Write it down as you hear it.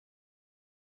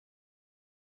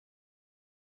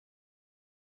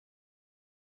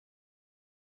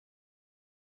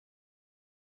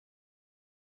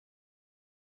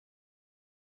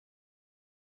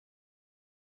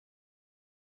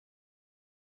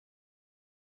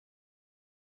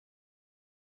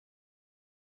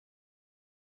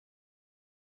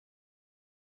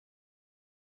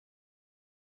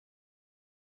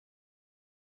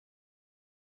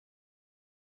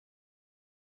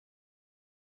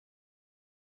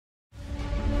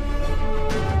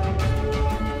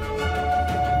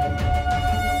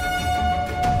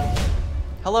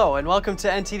Hello and welcome to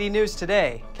NTD News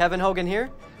Today. Kevin Hogan here.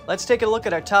 Let's take a look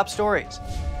at our top stories.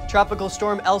 Tropical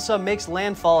storm Elsa makes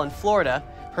landfall in Florida.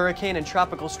 Hurricane and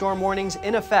tropical storm warnings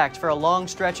in effect for a long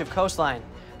stretch of coastline.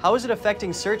 How is it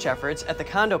affecting search efforts at the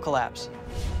Condo collapse?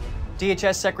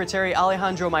 DHS Secretary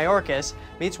Alejandro Mayorkas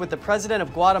meets with the President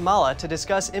of Guatemala to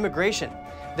discuss immigration.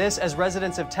 This as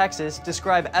residents of Texas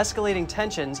describe escalating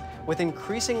tensions with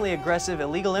increasingly aggressive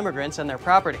illegal immigrants on their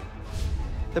property.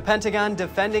 The Pentagon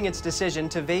defending its decision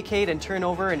to vacate and turn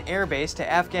over an airbase to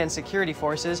Afghan security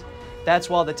forces. That's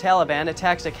while the Taliban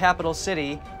attacks a capital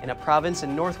city in a province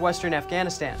in northwestern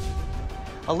Afghanistan.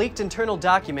 A leaked internal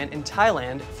document in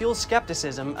Thailand fuels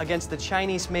skepticism against the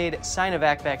Chinese-made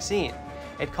Sinovac vaccine.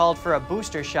 It called for a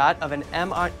booster shot of an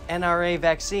mRNA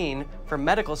vaccine for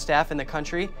medical staff in the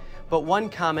country, but one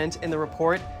comment in the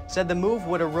report said the move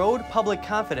would erode public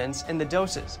confidence in the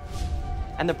doses.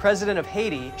 And the president of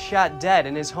Haiti shot dead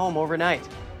in his home overnight,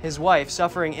 his wife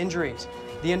suffering injuries.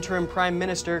 The interim prime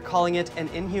minister calling it an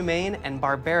inhumane and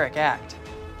barbaric act.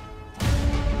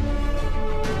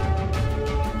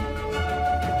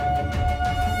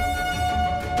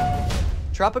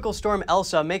 Tropical storm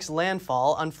Elsa makes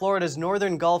landfall on Florida's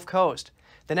northern Gulf Coast.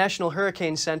 The National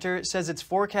Hurricane Center says it's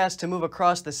forecast to move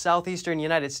across the southeastern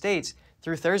United States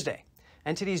through Thursday.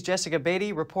 NTD's Jessica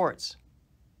Beatty reports.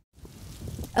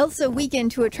 Elsa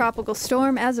weakened to a tropical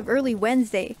storm as of early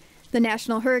Wednesday. The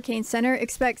National Hurricane Center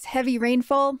expects heavy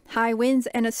rainfall, high winds,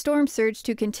 and a storm surge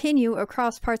to continue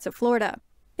across parts of Florida.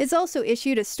 It's also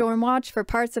issued a storm watch for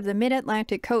parts of the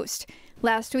mid-Atlantic coast.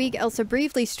 Last week, Elsa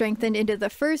briefly strengthened into the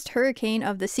first hurricane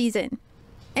of the season.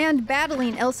 And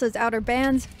battling Elsa's outer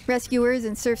bands, rescuers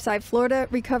in Surfside, Florida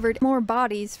recovered more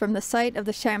bodies from the site of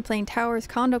the Champlain Towers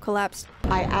condo collapse.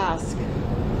 I ask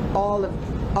all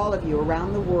of you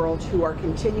around the world who are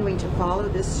continuing to follow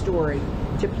this story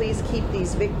to please keep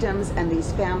these victims and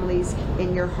these families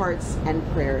in your hearts and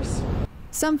prayers.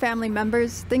 Some family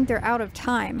members think they're out of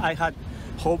time. I had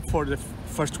hope for the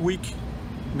first week,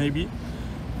 maybe,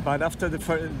 but after the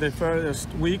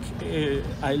first week,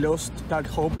 I lost that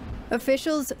hope.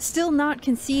 Officials still not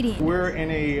conceding. We're in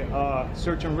a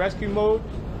search and rescue mode.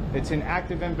 It's an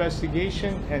active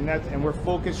investigation, and we're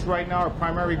focused right now. Our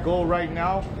primary goal right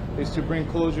now is to bring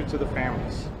closure to the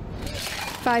families.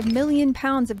 5 million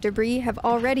pounds of debris have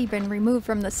already been removed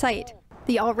from the site.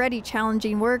 The already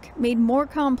challenging work made more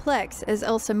complex as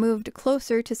Elsa moved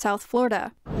closer to South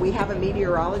Florida. We have a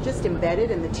meteorologist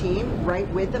embedded in the team right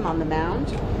with them on the mound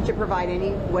to provide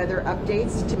any weather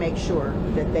updates to make sure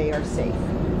that they are safe.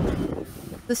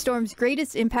 The storm's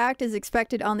greatest impact is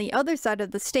expected on the other side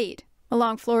of the state,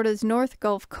 along Florida's North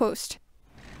Gulf Coast.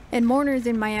 And mourners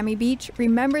in Miami Beach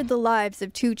remembered the lives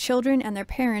of 2 children and their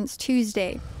parents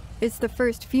Tuesday. It's the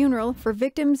first funeral for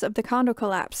victims of the condo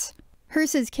collapse.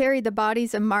 Hearses carried the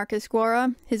bodies of Marcus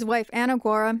Guara, his wife Anna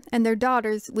Guara, and their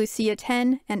daughters Lucia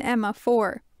 10 and Emma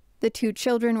 4. The 2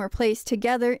 children were placed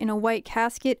together in a white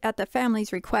casket at the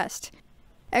family's request.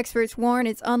 Experts warn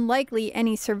it's unlikely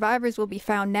any survivors will be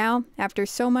found now after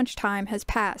so much time has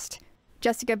passed.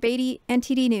 Jessica Beatty,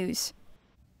 NTD News.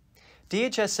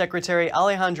 DHS Secretary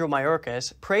Alejandro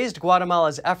Mayorkas praised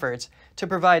Guatemala's efforts to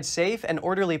provide safe and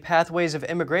orderly pathways of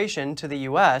immigration to the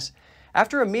U.S.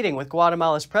 after a meeting with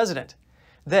Guatemala's president.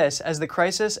 This as the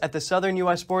crisis at the southern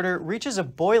U.S. border reaches a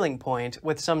boiling point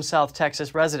with some South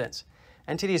Texas residents.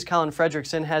 NTD's Colin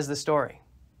Fredrickson has the story.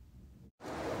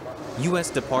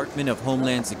 U.S. Department of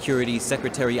Homeland Security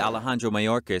Secretary Alejandro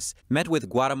Mayorkas met with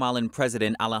Guatemalan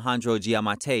President Alejandro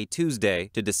Giammattei Tuesday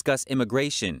to discuss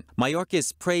immigration.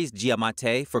 Mayorkas praised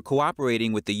Giammattei for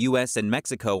cooperating with the U.S. and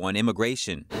Mexico on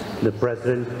immigration. The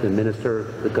President, the Minister,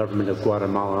 the government of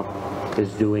Guatemala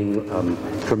is doing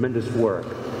tremendous work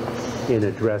in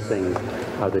addressing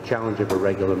the challenge of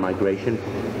irregular migration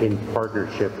in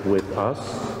partnership with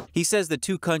us. He says the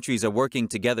 2 countries are working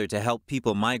together to help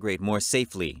people migrate more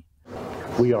safely.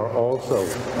 We are also,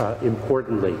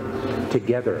 importantly,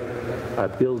 together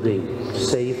building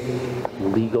safe,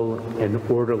 legal, and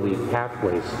orderly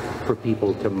pathways for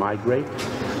people to migrate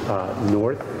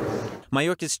north.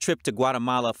 Mayorkas' trip to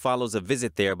Guatemala follows a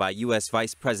visit there by U.S.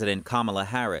 Vice President Kamala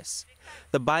Harris.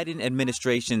 The Biden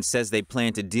administration says they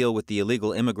plan to deal with the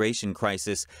illegal immigration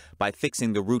crisis by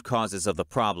fixing the root causes of the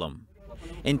problem.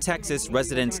 In Texas,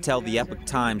 residents tell the Epoch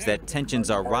Times that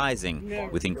tensions are rising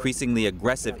with increasingly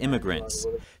aggressive immigrants.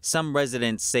 Some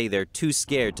residents say they're too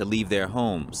scared to leave their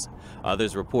homes.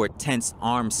 Others report tense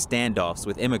armed standoffs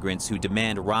with immigrants who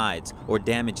demand rides or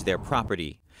damage their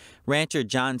property. Rancher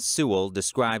John Sewell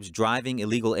describes driving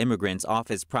illegal immigrants off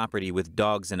his property with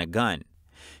dogs and a gun.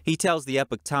 He tells the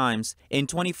Epoch Times, "In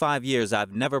 25 years,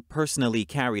 I've never personally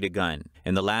carried a gun.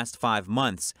 In the last 5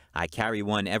 months, I carry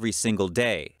one every single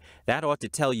day. That ought to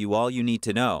tell you all you need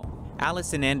to know."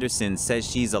 Allison Anderson says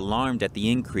she's alarmed at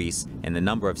the increase in the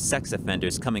number of sex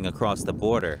offenders coming across the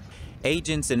border.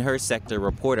 Agents in her sector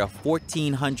report a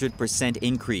 1,400%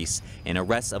 increase in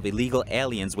arrests of illegal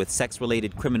aliens with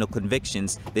sex-related criminal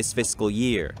convictions this fiscal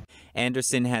year.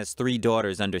 Anderson has 3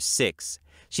 daughters under 6.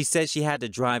 She says she had to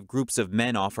drive groups of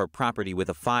men off her property with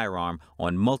a firearm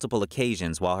on multiple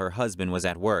occasions while her husband was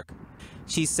at work.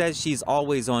 She says she's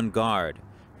always on guard.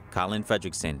 Colin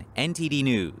Fredrickson, NTD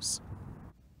News.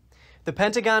 The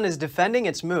Pentagon is defending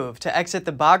its move to exit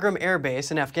the Bagram air base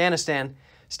in Afghanistan.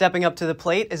 Stepping up to the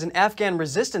plate is an Afghan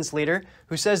resistance leader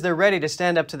who says they're ready to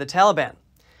stand up to the Taliban.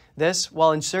 This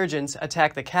while insurgents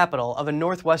attack the capital of a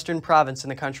northwestern province in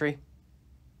the country.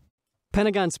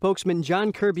 Pentagon spokesman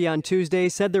John Kirby on Tuesday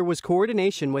said there was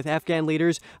coordination with Afghan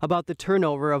leaders about the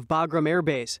turnover of Bagram Air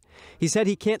Base. He said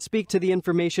he can't speak to the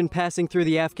information passing through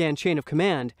the Afghan chain of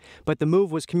command, but the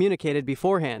move was communicated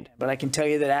beforehand. But I can tell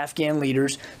you that Afghan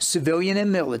leaders, civilian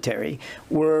and military,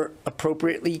 were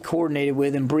appropriately coordinated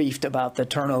with and briefed about the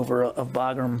turnover of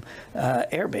Bagram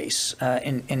Air Base.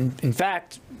 In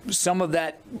fact, some of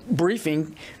that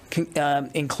briefing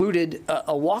included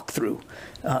a walkthrough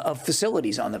of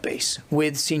facilities on the base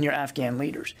with senior Afghan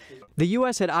leaders. The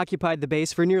U.S. had occupied the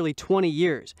base for nearly 20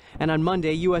 years, and on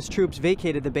Monday, U.S. troops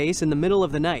vacated the base in the middle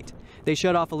of the night. They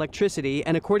shut off electricity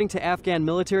and, according to Afghan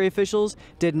military officials,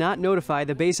 did not notify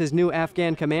the base's new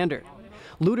Afghan commander.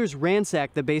 Looters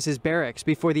ransacked the base's barracks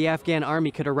before the Afghan army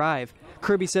could arrive.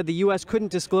 Kirby said the U.S.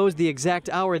 couldn't disclose the exact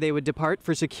hour they would depart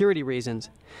for security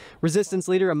reasons. Resistance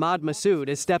leader Ahmad Massoud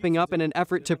is stepping up in an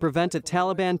effort to prevent a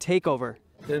Taliban takeover.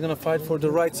 They're going to fight for the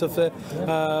rights of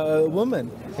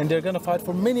women, and they're going to fight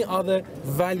for many other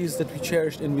values that we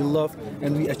cherished and we loved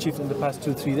and we achieved in the past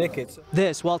 2-3 decades.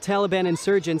 This while Taliban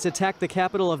insurgents attacked the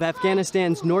capital of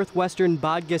Afghanistan's northwestern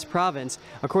Badghis province,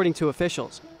 according to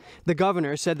officials. The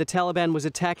governor said the Taliban was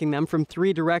attacking them from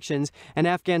 3 directions and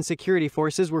Afghan security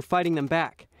forces were fighting them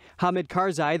back. Hamid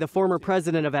Karzai, the former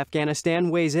president of Afghanistan,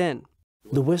 weighs in.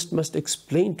 The West must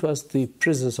explain to us the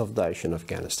presence of Daesh in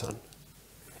Afghanistan.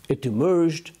 It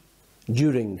emerged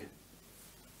during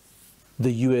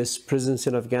the U.S. presence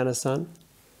in Afghanistan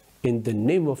in the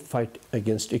name of fight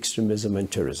against extremism and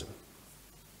terrorism.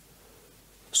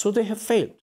 So they have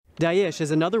failed. Daesh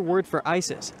is another word for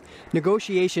ISIS.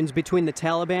 Negotiations between the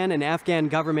Taliban and Afghan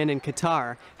government in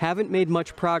Qatar haven't made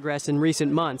much progress in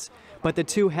recent months, but the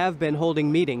two have been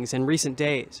holding meetings in recent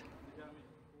days.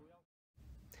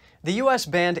 The U.S.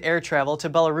 banned air travel to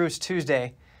Belarus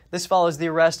Tuesday. This follows the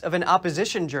arrest of an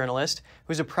opposition journalist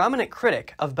who's a prominent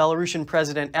critic of Belarusian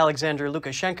President Alexander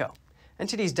Lukashenko.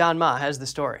 NTD's Don Ma has the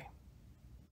story.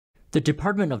 The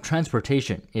Department of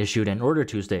Transportation issued an order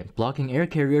Tuesday blocking air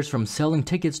carriers from selling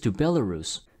tickets to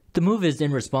Belarus. The move is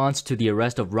in response to the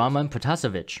arrest of Roman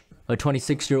Protasevich, a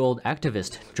 26-year-old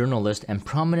activist, journalist, and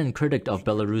prominent critic of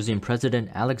Belarusian President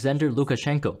Alexander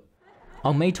Lukashenko.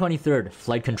 On May 23rd,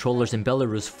 flight controllers in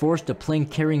Belarus forced a plane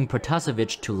carrying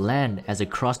Protasevich to land as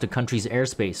it crossed the country's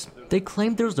airspace. They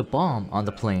claimed there was a bomb on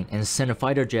the plane and sent a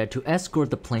fighter jet to escort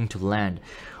the plane to land.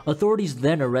 Authorities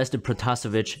then arrested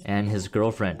Protasevich and his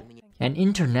girlfriend. An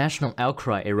international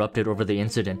outcry erupted over the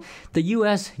incident. The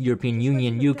US, European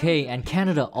Union, UK, and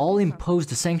Canada all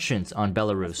imposed sanctions on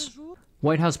Belarus.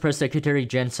 White House Press Secretary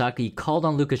Jen Psaki called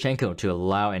on Lukashenko to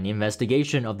allow an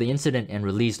investigation of the incident and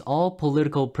released all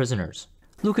political prisoners.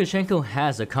 Lukashenko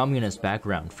has a communist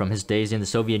background from his days in the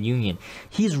Soviet Union.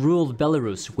 He's ruled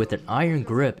Belarus with an iron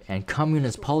grip and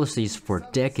communist policies for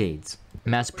decades.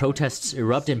 Mass protests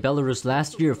erupted in Belarus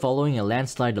last year following a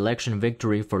landslide election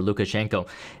victory for Lukashenko.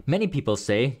 Many people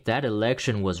say that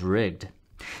election was rigged.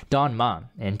 Don Ma,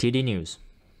 NTD News.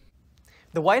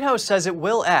 The White House says it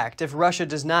will act if Russia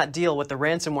does not deal with the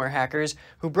ransomware hackers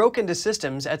who broke into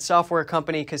systems at software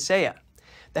company Kaseya.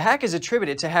 The hack is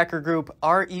attributed to hacker group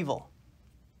REvil.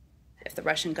 If the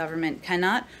Russian government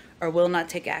cannot or will not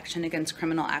take action against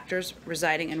criminal actors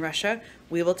residing in Russia,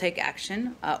 we will take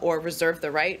action or reserve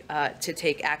the right to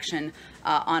take action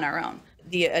on our own.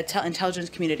 The intelligence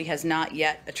community has not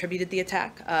yet attributed the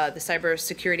attack. The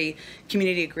cybersecurity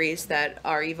community agrees that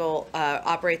REvil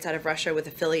operates out of Russia with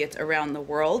affiliates around the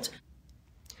world.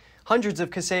 Hundreds of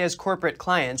Kaseya's corporate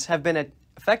clients have been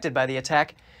affected by the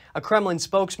attack. A Kremlin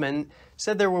spokesman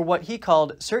said there were what he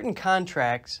called certain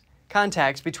contacts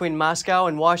between Moscow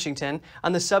and Washington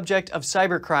on the subject of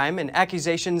cybercrime and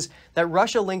accusations that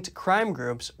Russia-linked crime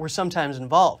groups were sometimes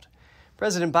involved.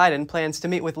 President Biden plans to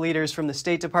meet with leaders from the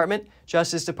State Department,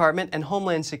 Justice Department, and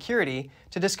Homeland Security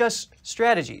to discuss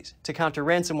strategies to counter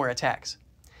ransomware attacks.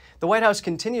 The White House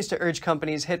continues to urge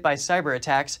companies hit by cyber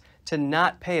attacks to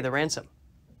not pay the ransom.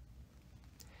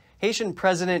 Haitian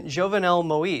President Jovenel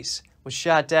Moïse was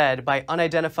shot dead by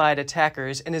unidentified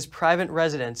attackers in his private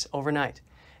residence overnight.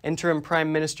 Interim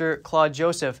Prime Minister Claude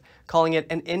Joseph calling it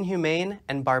an inhumane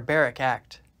and barbaric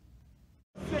act.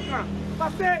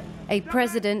 A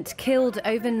president killed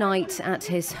overnight at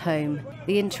his home.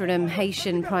 The interim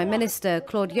Haitian Prime Minister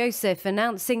Claude Joseph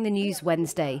announcing the news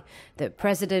Wednesday that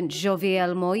President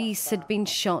Jovenel Moïse had been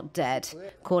shot dead,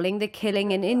 calling the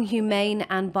killing an inhumane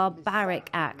and barbaric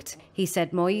act. He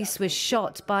said Moïse was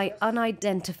shot by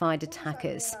unidentified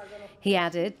attackers. He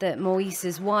added that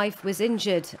Moïse's wife was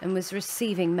injured and was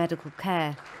receiving medical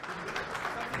care.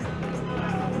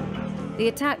 The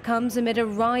attack comes amid a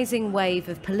rising wave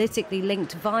of politically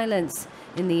linked violence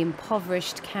in the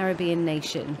impoverished Caribbean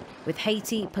nation, with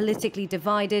Haiti politically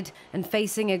divided and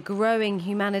facing a growing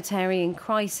humanitarian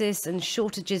crisis and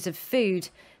shortages of food.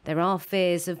 There are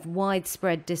fears of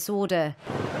widespread disorder.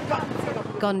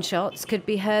 Gunshots could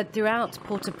be heard throughout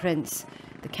Port-au-Prince.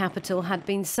 The capital had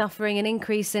been suffering an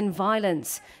increase in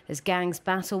violence as gangs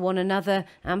battle one another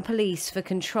and police for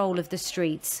control of the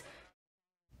streets.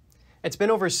 It's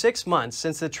been over 6 months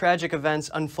since the tragic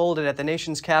events unfolded at the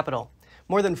nation's capital.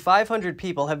 More than 500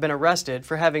 people have been arrested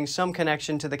for having some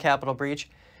connection to the Capitol breach,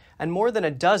 and more than a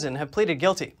dozen have pleaded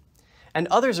guilty. And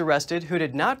others arrested who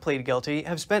did not plead guilty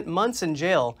have spent months in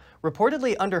jail,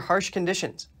 reportedly under harsh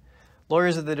conditions.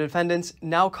 Lawyers of the defendants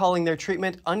now calling their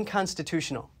treatment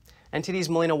unconstitutional. NTD's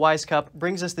Melina Weiskup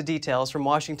brings us the details from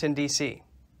Washington, D.C.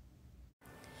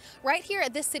 Right here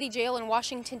at this city jail in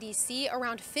Washington, D.C.,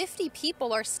 around 50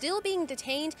 people are still being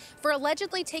detained for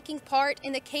allegedly taking part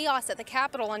in the chaos at the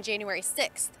Capitol on January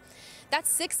 6th.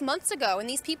 That's 6 months ago, and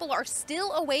these people are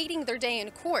still awaiting their day in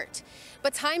court.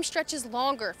 But time stretches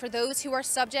longer for those who are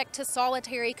subject to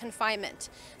solitary confinement.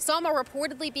 Some are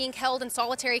reportedly being held in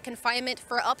solitary confinement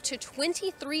for up to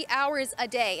 23 hours a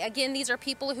day. Again, these are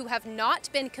people who have not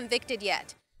been convicted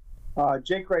yet.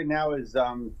 Jake right now is,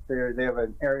 they have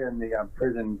an area in the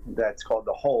prison that's called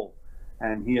the Hole,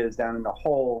 and he is down in the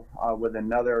Hole with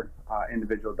another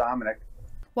individual, Dominic.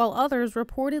 While others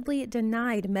reportedly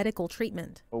denied medical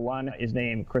treatment. One is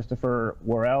named Christopher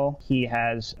Worrell. He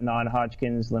has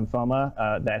non-Hodgkin's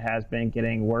lymphoma that has been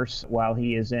getting worse while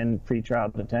he is in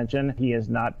pretrial detention. He has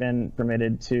not been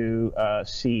permitted to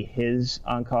see his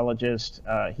oncologist.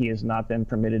 He has not been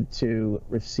permitted to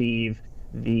receive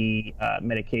the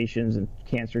medications and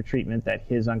cancer treatment that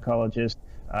his oncologist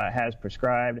has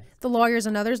prescribed. The lawyers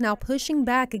and others now pushing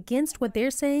back against what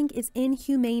they're saying is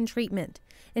inhumane treatment.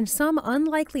 And some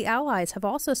unlikely allies have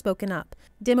also spoken up.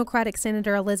 Democratic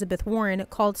Senator Elizabeth Warren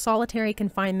called solitary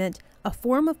confinement a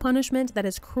form of punishment that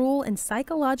is cruel and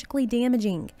psychologically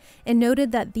damaging, and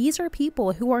noted that these are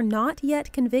people who are not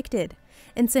yet convicted.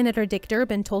 And Senator Dick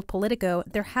Durbin told Politico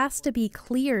there has to be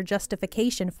clear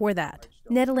justification for that.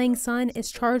 Ned Lang's son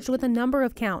is charged with a number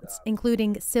of counts,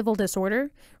 including civil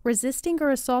disorder, resisting or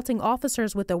assaulting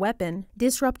officers with a weapon,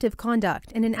 disruptive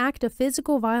conduct, and an act of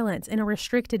physical violence in a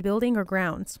restricted building or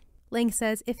grounds. Lang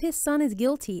says if his son is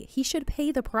guilty, he should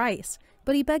pay the price.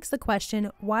 But he begs the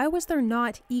question, why was there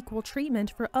not equal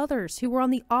treatment for others who were on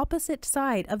the opposite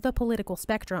side of the political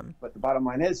spectrum? But the bottom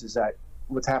line is that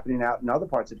what's happening out in other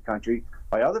parts of the country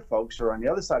by other folks who are on the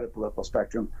other side of the political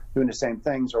spectrum doing the same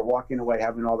things or walking away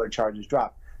having all their charges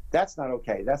dropped. That's not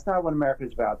okay. That's not what America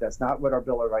is about. That's not what our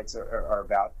Bill of Rights are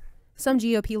about. Some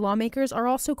GOP lawmakers are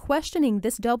also questioning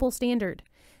this double standard.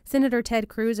 Senator Ted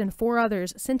Cruz and 4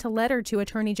 others sent a letter to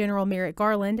Attorney General Merrick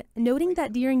Garland, noting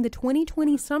that during the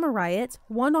 2020 summer riots,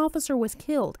 1 officer was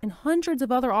killed and hundreds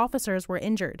of other officers were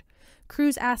injured.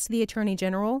 Cruz asked the Attorney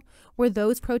General, were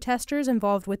those protesters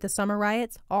involved with the summer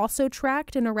riots also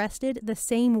tracked and arrested the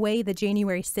same way the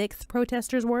January 6th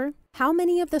protesters were? How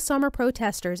many of the summer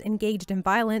protesters engaged in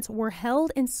violence were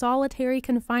held in solitary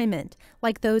confinement,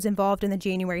 like those involved in the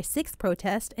January 6th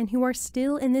protest and who are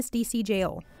still in this D.C.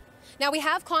 jail? Now, we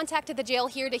have contacted the jail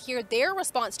here to hear their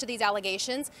response to these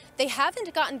allegations. They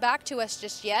haven't gotten back to us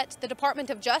just yet. The Department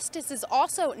of Justice is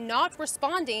also not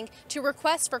responding to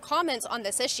requests for comments on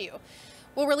this issue.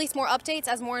 We'll release more updates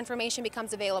as more information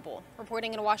becomes available.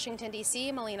 Reporting in Washington,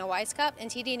 D.C., Melina Weiskup,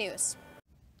 NTD News.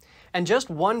 And just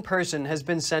one person has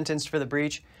been sentenced for the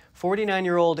breach.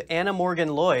 49-year-old Anna Morgan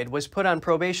Lloyd was put on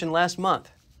probation last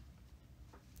month.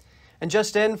 And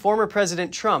just in, former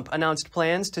President Trump announced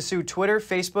plans to sue Twitter,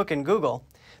 Facebook, and Google.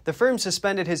 The firm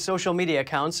suspended his social media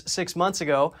accounts 6 months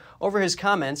ago over his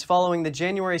comments following the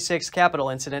January 6th Capitol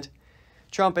incident.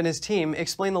 Trump and his team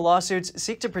explain the lawsuits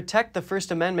seek to protect the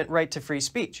First Amendment right to free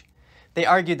speech. They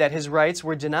argued that his rights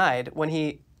were denied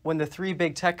when the three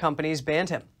big tech companies banned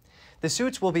him. The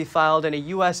suits will be filed in a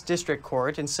U.S. District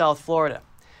Court in South Florida.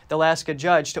 They'll ask a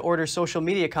judge to order social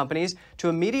media companies to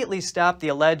immediately stop the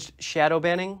alleged shadow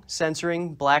banning,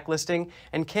 censoring, blacklisting,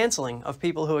 and canceling of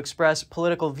people who express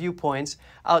political viewpoints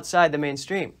outside the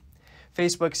mainstream.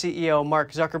 Facebook CEO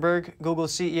Mark Zuckerberg, Google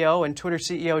CEO, and Twitter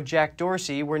CEO Jack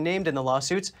Dorsey were named in the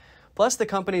lawsuits, plus the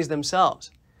companies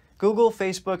themselves. Google,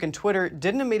 Facebook, and Twitter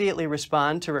didn't immediately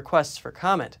respond to requests for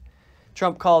comment.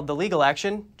 Trump called the legal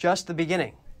action just the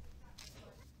beginning.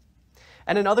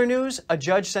 And in other news, a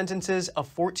judge sentences a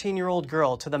 14-year-old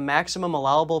girl to the maximum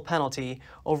allowable penalty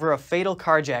over a fatal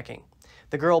carjacking.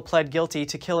 The girl pled guilty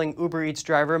to killing Uber Eats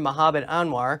driver Mohammed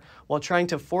Anwar while trying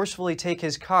to forcefully take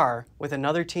his car with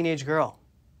another teenage girl.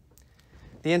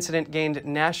 The incident gained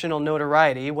national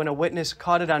notoriety when a witness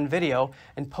caught it on video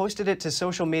and posted it to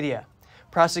social media.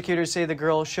 Prosecutors say the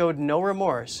girl showed no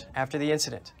remorse after the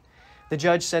incident. The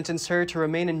judge sentenced her to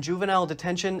remain in juvenile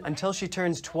detention until she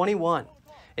turns 21.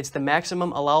 It's the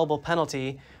maximum allowable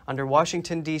penalty under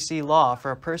Washington, D.C. law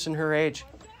for a person her age.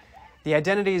 The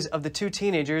identities of the two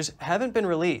teenagers haven't been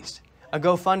released. A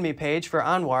GoFundMe page for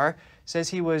Anwar says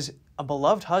he was a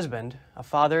beloved husband, a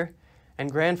father,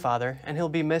 and grandfather, and he'll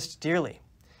be missed dearly.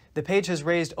 The page has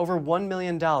raised over $1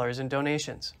 million in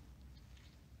donations.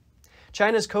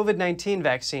 China's COVID-19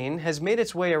 vaccine has made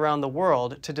its way around the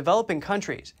world to developing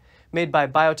countries. Made by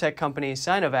biotech company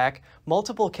Sinovac,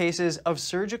 multiple cases of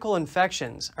surgical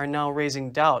infections are now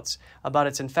raising doubts about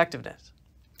its effectiveness.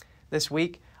 This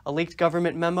week, a leaked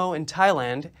government memo in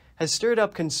Thailand has stirred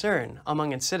up concern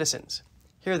among its citizens.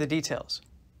 Here are the details.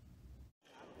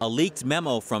 A leaked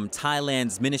memo from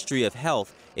Thailand's Ministry of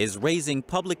Health is raising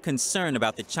public concern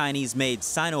about the Chinese-made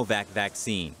Sinovac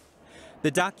vaccine.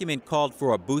 The document called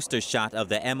for a booster shot of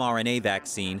the mRNA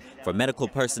vaccine for medical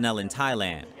personnel in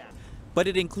Thailand. But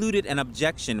it included an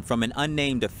objection from an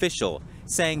unnamed official,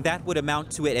 saying that would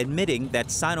amount to it admitting that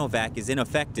Sinovac is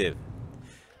ineffective.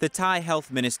 The Thai health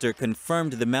minister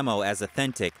confirmed the memo as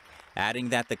authentic, adding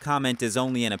that the comment is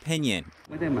only an opinion.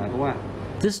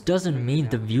 This doesn't mean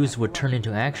the views would turn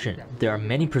into action. There are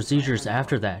many procedures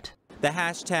after that. The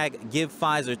hashtag Give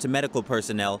Pfizer to Medical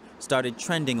Personnel started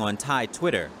trending on Thai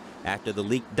Twitter after the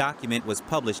leaked document was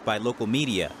published by local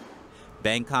media.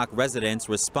 Bangkok residents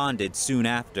responded soon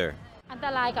after.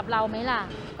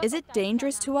 Is it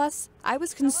dangerous to us? I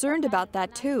was concerned about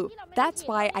that too. That's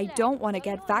why I don't want to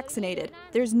get vaccinated.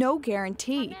 There's no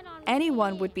guarantee.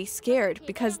 Anyone would be scared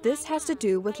because this has to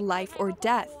do with life or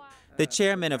death. The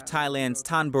chairman of Thailand's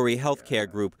Thonburi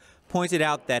Healthcare Group pointed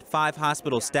out that 5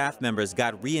 hospital staff members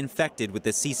got reinfected with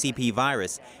the CCP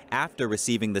virus after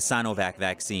receiving the Sinovac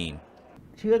vaccine.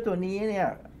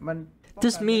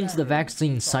 This means the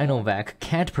vaccine Sinovac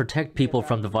can't protect people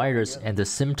from the virus and the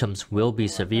symptoms will be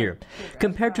severe,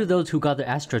 compared to those who got the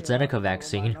AstraZeneca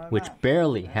vaccine, which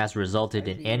barely has resulted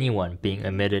in anyone being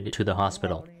admitted to the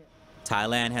hospital.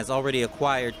 Thailand has already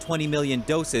acquired 20 million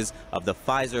doses of the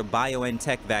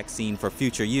Pfizer-BioNTech vaccine for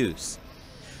future use.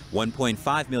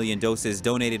 1.5 million doses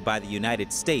donated by the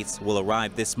United States will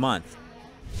arrive this month.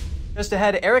 Just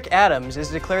ahead, Eric Adams is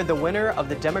declared the winner of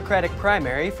the Democratic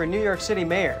primary for New York City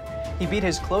mayor. He beat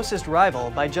his closest rival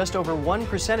by just over 1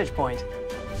 percentage point.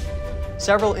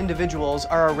 Several individuals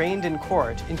are arraigned in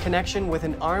court in connection with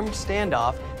an armed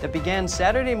standoff that began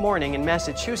Saturday morning in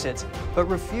Massachusetts, but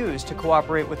refused to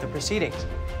cooperate with the proceedings.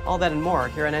 All that and more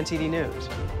here on NTD News.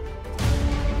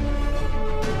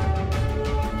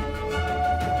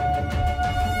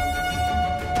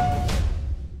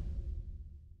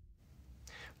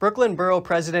 Brooklyn Borough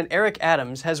President Eric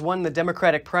Adams has won the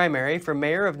Democratic primary for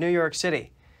mayor of New York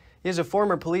City. He is a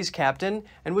former police captain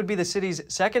and would be the city's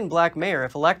second black mayor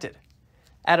if elected.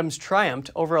 Adams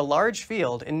triumphed over a large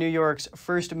field in New York's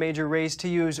first major race to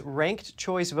use ranked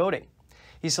choice voting.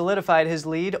 He solidified his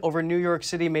lead over New York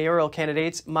City mayoral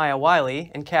candidates Maya Wiley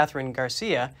and Catherine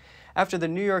Garcia after the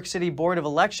New York City Board of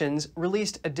Elections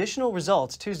released additional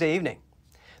results Tuesday evening.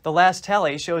 The last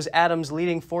tally shows Adams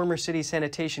leading former City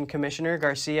Sanitation Commissioner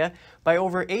Garcia by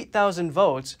over 8,000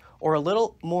 votes, or a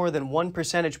little more than 1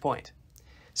 percentage point.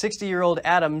 60-year-old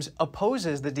Adams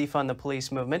opposes the Defund the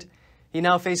Police movement. He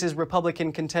now faces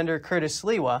Republican contender Curtis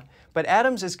Sliwa, but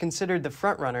Adams is considered the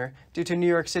frontrunner due to New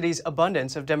York City's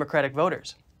abundance of Democratic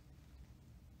voters.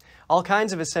 All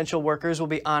kinds of essential workers will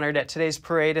be honored at today's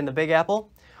parade in the Big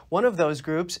Apple. One of those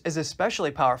groups is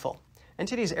especially powerful.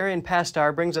 NTD's Arian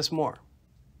Pastar brings us more.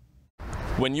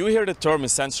 When you hear the term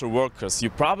essential workers,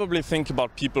 you probably think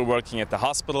about people working at the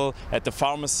hospital, at the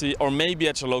pharmacy, or maybe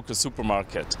at your local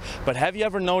supermarket. But have you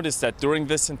ever noticed that during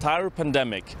this entire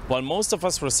pandemic, while most of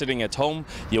us were sitting at home,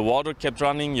 your water kept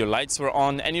running, your lights were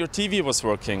on, and your TV was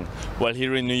working? Well,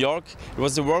 here in New York, it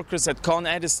was the workers at Con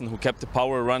Edison who kept the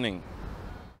power running.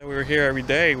 We were here every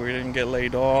day. We didn't get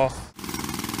laid off.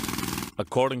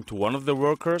 According to one of the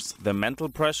workers, the mental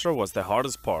pressure was the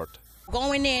hardest part.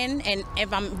 Going in, and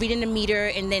if I'm reading the meter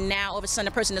and then now all of a sudden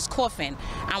a person is coughing,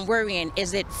 I'm worrying,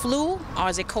 is it flu or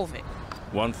is it COVID?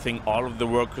 One thing all of the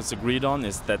workers agreed on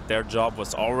is that their job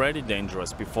was already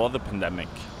dangerous before the pandemic.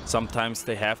 Sometimes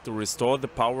they have to restore the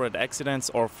power at accidents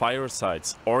or fire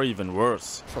sites, or even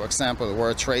worse. For example, the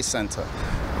World Trade Center.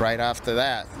 Right after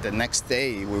that, the next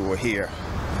day we were here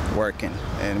working,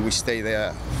 and we stayed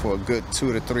there for a good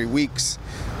 2 to 3 weeks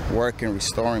working,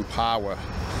 restoring power.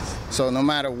 So no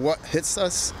matter what hits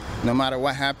us, no matter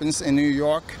what happens in New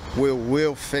York,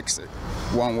 we'll fix it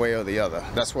one way or the other.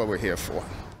 That's what we're here for.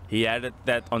 He added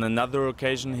that on another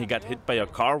occasion he got hit by a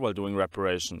car while doing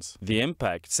reparations. The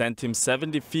impact sent him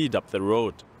 70 feet up the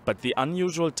road. But the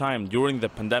unusual time during the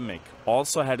pandemic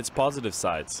also had its positive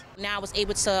sides. Now I was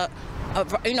able to,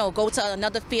 go to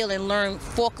another field and learn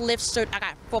forklift. I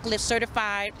got forklift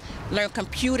certified, learn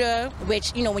computer,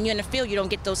 which, when you're in the field, you don't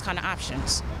get those kind of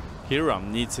options.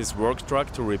 Hiram needs his work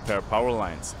truck to repair power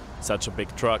lines. Such a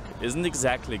big truck isn't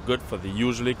exactly good for the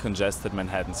usually congested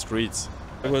Manhattan streets.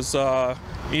 It was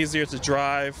easier to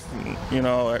drive,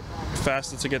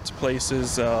 faster to get to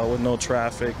places with no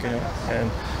traffic,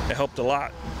 and it helped a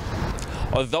lot.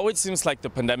 Although it seems like the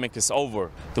pandemic is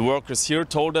over, the workers here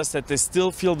told us that they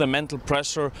still feel the mental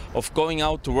pressure of going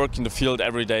out to work in the field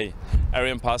every day.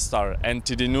 Arian Pastar,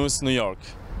 NTD News, New York.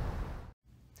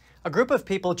 A group of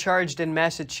people charged in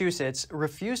Massachusetts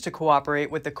refused to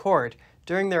cooperate with the court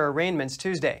during their arraignments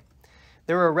Tuesday.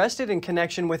 They were arrested in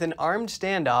connection with an armed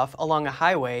standoff along a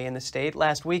highway in the state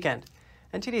last weekend.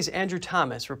 NTD's Andrew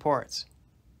Thomas reports.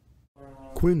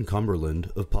 Quinn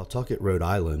Cumberland of Pawtucket, Rhode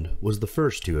Island, was the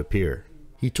first to appear.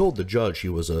 He told the judge he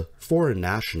was a foreign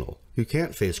national who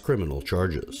can't face criminal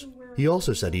charges. He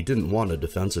also said he didn't want a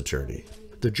defense attorney.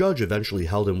 The judge eventually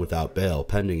held him without bail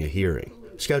pending a hearing,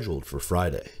 scheduled for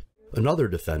Friday. Another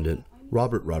defendant,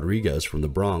 Robert Rodriguez from the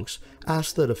Bronx,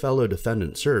 asked that a fellow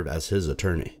defendant serve as his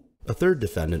attorney. A third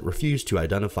defendant refused to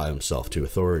identify himself to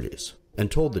authorities and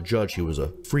told the judge he was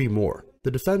a free Moor.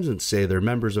 The defendants say they're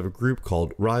members of a group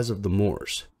called Rise of the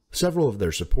Moors. Several of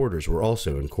their supporters were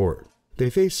also in court. They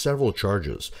faced several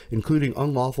charges, including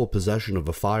unlawful possession of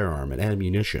a firearm and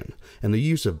ammunition, and the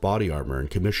use of body armor in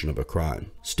commission of a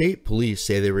crime. State police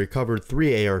say they recovered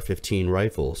 3 AR-15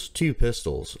 rifles, 2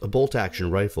 pistols, a bolt-action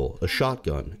rifle, a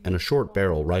shotgun, and a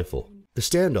short-barrel rifle. The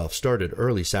standoff started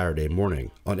early Saturday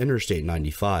morning on Interstate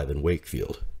 95 in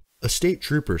Wakefield. A state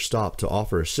trooper stopped to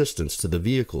offer assistance to the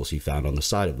vehicles he found on the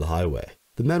side of the highway.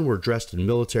 The men were dressed in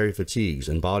military fatigues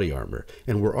and body armor,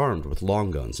 and were armed with long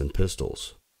guns and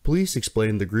pistols. Police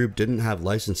explained the group didn't have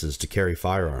licenses to carry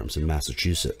firearms in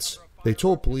Massachusetts. They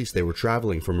told police they were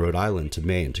traveling from Rhode Island to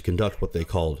Maine to conduct what they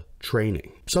called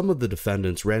training. Some of the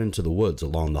defendants ran into the woods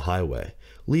along the highway,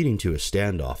 leading to a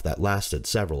standoff that lasted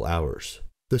several hours.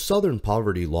 The Southern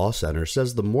Poverty Law Center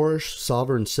says the Moorish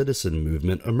sovereign citizen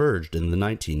movement emerged in the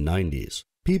 1990s.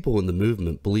 People in the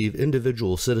movement believe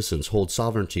individual citizens hold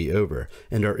sovereignty over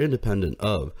and are independent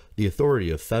of the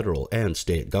authority of federal and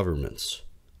state governments.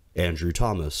 Andrew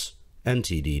Thomas,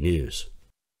 NTD News.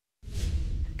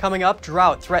 Coming up,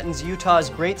 drought threatens Utah's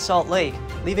Great Salt Lake,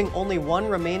 leaving only one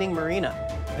remaining marina.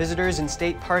 Visitors and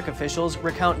state park officials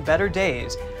recount better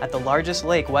days at the largest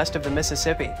lake west of the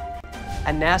Mississippi.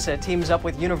 And NASA teams up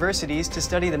with universities to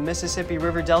study the Mississippi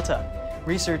River Delta.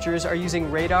 Researchers are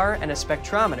using radar and a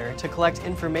spectrometer to collect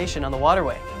information on the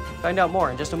waterway. Find out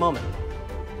more in just a moment.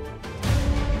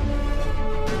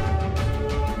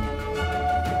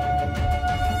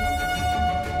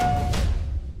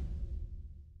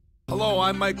 Hello,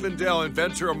 I'm Mike Lindell,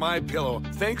 inventor of MyPillow.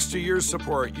 Thanks to your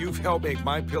support, you've helped make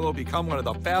MyPillow become one of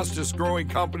the fastest growing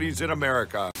companies in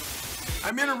America.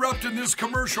 I'm interrupting this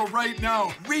commercial right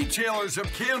now. Retailers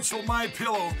have canceled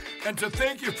MyPillow, and to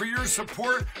thank you for your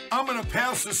support, I'm going to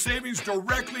pass the savings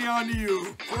directly on to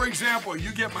you. For example,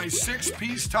 you get my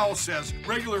 6-piece towel sets,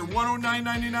 regular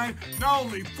 $109.99, now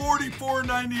only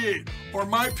 $44.98, or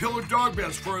MyPillow dog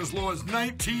beds for as low as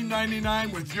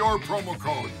 $19.99 with your promo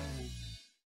code.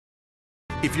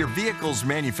 If your vehicle's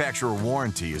manufacturer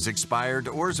warranty is expired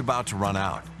or is about to run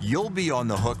out, you'll be on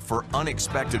the hook for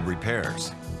unexpected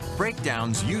repairs.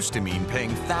 Breakdowns used to mean paying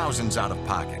thousands out of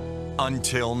pocket.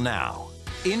 Until now.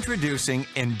 Introducing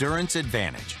Endurance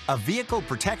Advantage, a vehicle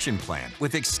protection plan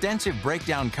with extensive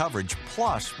breakdown coverage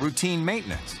plus routine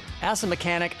maintenance. As a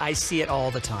mechanic, I see it all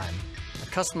the time. A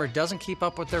customer doesn't keep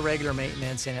up with their regular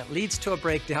maintenance and it leads to a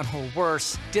breakdown or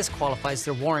worse, disqualifies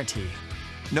their warranty.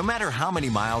 No matter how many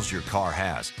miles your car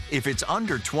has, if it's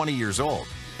under 20 years old,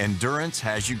 Endurance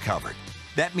has you covered.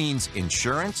 That means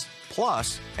insurance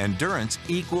plus Endurance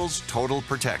equals total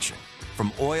protection.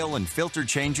 From oil and filter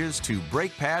changes to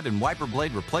brake pad and wiper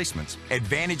blade replacements,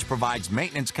 Advantage provides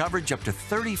maintenance coverage up to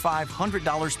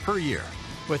 $3,500 per year.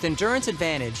 With Endurance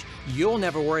Advantage, you'll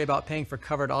never worry about paying for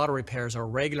covered auto repairs or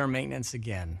regular maintenance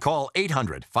again. Call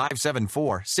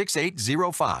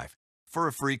 800-574-6805 for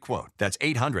a free quote. That's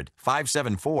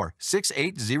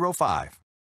 800-574-6805.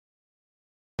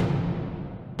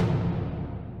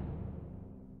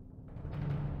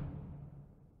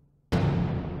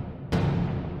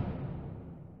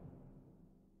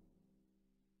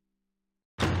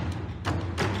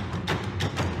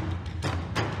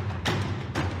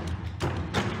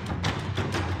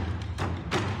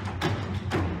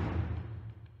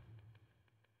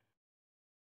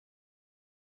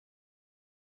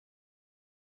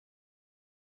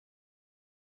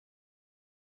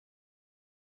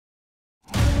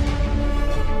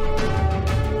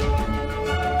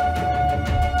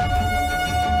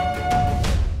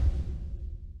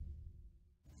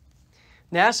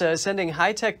 NASA is sending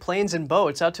high-tech planes and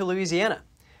boats out to Louisiana.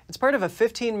 It's part of a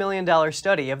 $15 million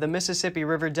study of the Mississippi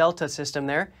River Delta system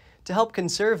there to help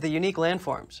conserve the unique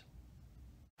landforms.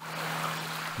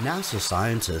 NASA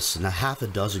scientists and a half a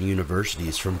dozen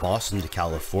universities from Boston to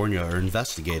California are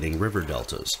investigating river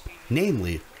deltas,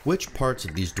 namely, which parts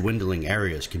of these dwindling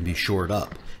areas can be shored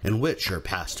up and which are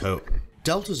past hope.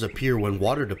 Deltas appear when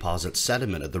water deposits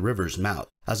sediment at the river's mouth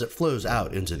as it flows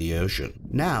out into the ocean.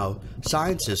 Now,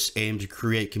 scientists aim to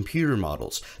create computer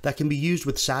models that can be used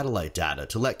with satellite data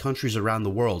to let countries around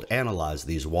the world analyze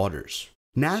these waters.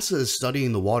 NASA is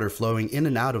studying the water flowing in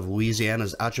and out of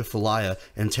Louisiana's Atchafalaya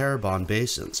and Terrebonne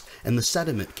basins and the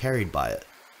sediment carried by it.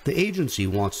 The agency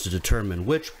wants to determine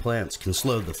which plants can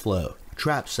slow the flow,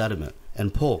 trap sediment,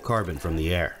 and pull carbon from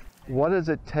the air. What does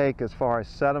it take as far as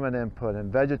sediment input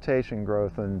and vegetation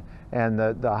growth and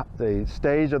the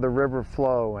stage of the river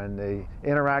flow and the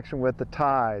interaction with the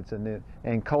tides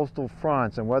and coastal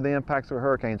fronts and what are the impacts of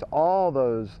hurricanes? All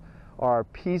those are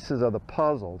pieces of the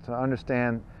puzzle to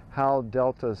understand how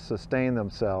deltas sustain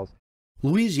themselves.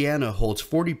 Louisiana holds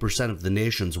 40% of the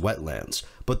nation's wetlands,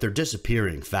 but they're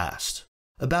disappearing fast.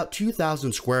 About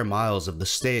 2,000 square miles of the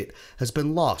state has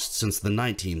been lost since the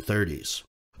 1930s.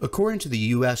 According to the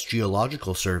U.S.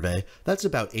 Geological Survey, that's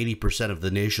about 80% of the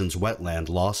nation's wetland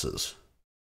losses.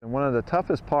 And one of the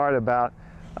toughest part about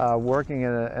working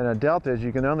in a delta is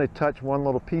you can only touch one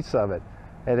little piece of it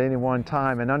at any one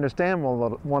time and understand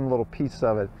one little piece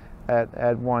of it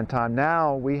at one time.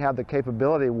 Now we have the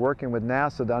capability of working with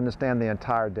NASA to understand the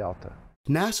entire delta.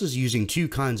 NASA's using two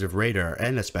kinds of radar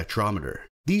and a spectrometer.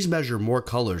 These measure more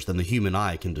colors than the human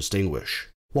eye can distinguish.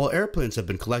 While airplanes have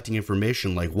been collecting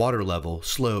information like water level,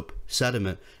 slope,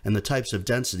 sediment, and the types of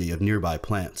density of nearby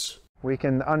plants. We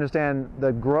can understand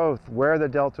the growth, where the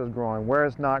delta is growing, where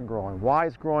it's not growing, why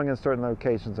it's growing in certain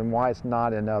locations and why it's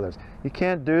not in others. You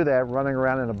can't do that running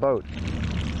around in a boat.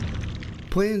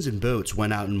 Planes and boats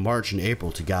went out in March and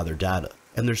April to gather data,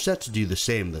 and they're set to do the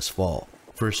same this fall,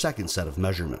 for a second set of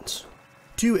measurements.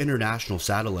 2 international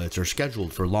satellites are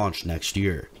scheduled for launch next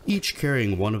year, each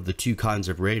carrying one of the 2 kinds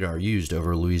of radar used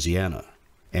over Louisiana.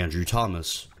 Andrew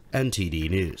Thomas, NTD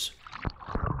News.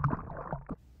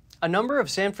 A number of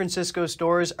San Francisco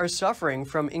stores are suffering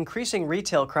from increasing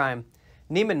retail crime.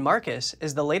 Neiman Marcus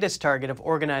is the latest target of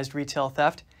organized retail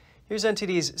theft. Here's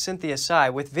NTD's Cynthia Tsai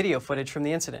with video footage from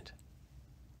the incident.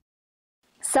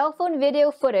 Cell phone video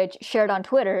footage shared on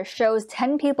Twitter shows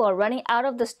 10 people running out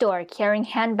of the store carrying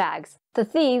handbags. The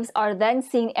thieves are then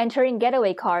seen entering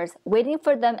getaway cars, waiting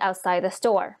for them outside the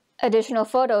store. Additional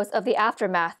photos of the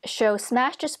aftermath show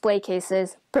smashed display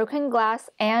cases, broken glass,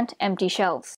 and empty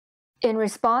shelves. In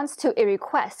response to a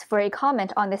request for a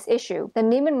comment on this issue, the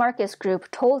Neiman Marcus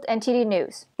Group told NTD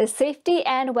News, "The safety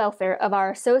and welfare of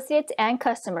our associates and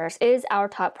customers is our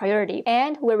top priority,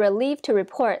 and we're relieved to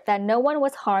report that no one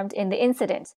was harmed in the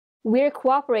incident. We're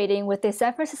cooperating with the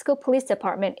San Francisco Police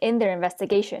Department in their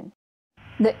investigation."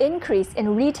 The increase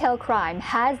in retail crime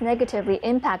has negatively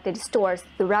impacted stores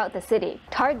throughout the city.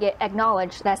 Target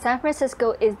acknowledged that San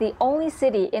Francisco is the only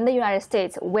city in the United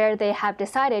States where they have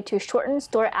decided to shorten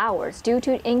store hours due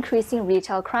to increasing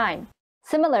retail crime.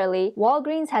 Similarly,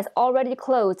 Walgreens has already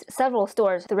closed several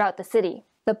stores throughout the city.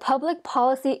 The Public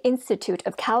Policy Institute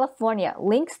of California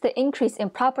links the increase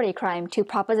in property crime to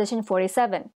Proposition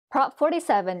 47. Prop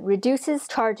 47 reduces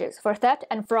charges for theft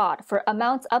and fraud for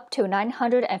amounts up to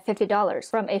 $950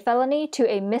 from a felony to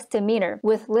a misdemeanor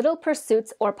with little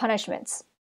pursuits or punishments.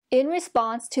 In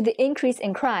response to the increase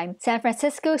in crime, San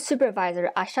Francisco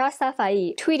Supervisor Asha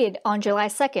Safai tweeted on July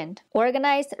 2nd,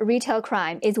 "Organized retail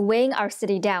crime is weighing our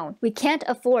city down. We can't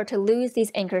afford to lose these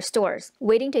anchor stores.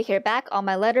 Waiting to hear back on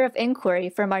my letter of inquiry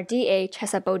from our DA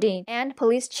Chesa Bodine and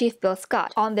Police Chief Bill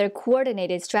Scott on their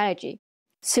coordinated strategy."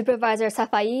 Supervisor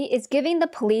Safai is giving the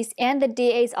police and the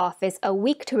DA's office a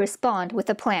week to respond with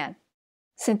a plan.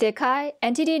 Cynthia Kai,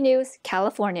 NTD News,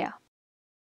 California.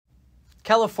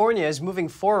 California is moving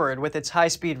forward with its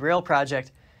high-speed rail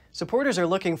project. Supporters are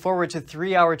looking forward to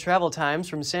 3-hour travel times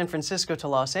from San Francisco to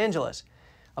Los Angeles.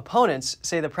 Opponents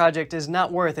say the project is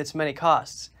not worth its many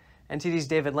costs. NTD's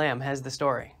David Lamb has the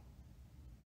story.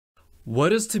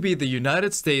 What is to be the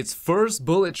United States' first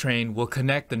bullet train will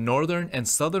connect the northern and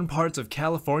southern parts of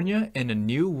California in a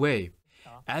new way.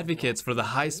 Advocates for the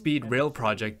high-speed rail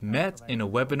project met in a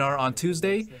webinar on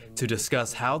Tuesday to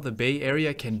discuss how the Bay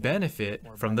Area can benefit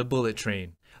from the bullet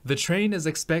train. The train is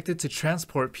expected to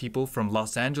transport people from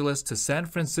Los Angeles to San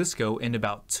Francisco in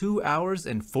about 2 hours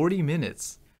and 40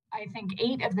 minutes. I think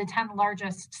 8 of the 10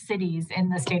 largest cities in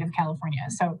the state of California.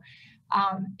 So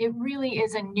it really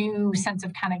is a new sense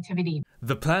of connectivity.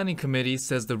 The planning committee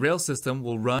says the rail system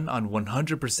will run on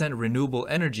 100% renewable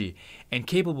energy and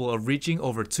capable of reaching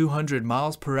over 200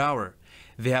 miles per hour.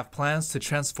 They have plans to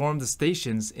transform the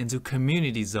stations into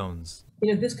community zones.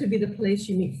 You know, this could be the place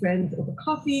you meet friends over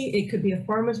coffee. It could be a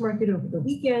farmer's market over the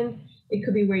weekend. It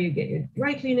could be where you get your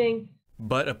dry cleaning.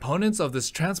 But opponents of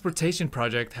this transportation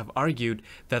project have argued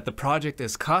that the project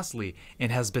is costly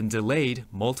and has been delayed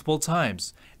multiple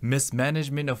times.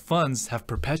 Mismanagement of funds have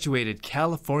perpetuated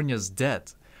California's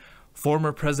debt.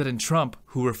 Former President Trump,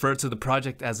 who referred to the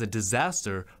project as a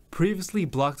disaster, previously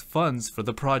blocked funds for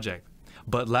the project.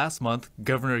 But last month,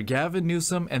 Governor Gavin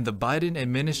Newsom and the Biden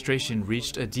administration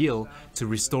reached a deal to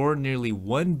restore nearly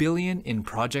 $1 billion in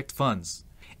project funds.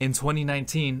 In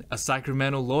 2019, a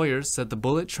Sacramento lawyer said the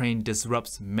bullet train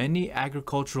disrupts many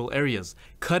agricultural areas,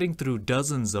 cutting through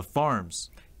dozens of farms.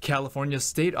 California's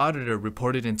state auditor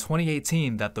reported in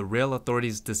 2018 that the rail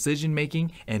authority's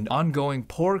decision-making and ongoing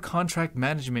poor contract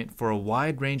management for a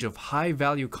wide range of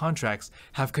high-value contracts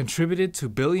have contributed to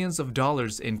billions of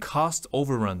dollars in cost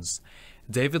overruns.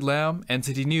 David Lamb,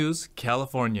 NTD News,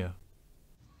 California.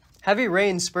 Heavy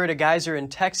rain spurred a geyser in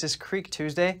Texas Creek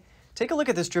Tuesday. Take a look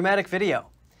at this dramatic video.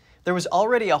 There was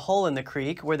already a hole in the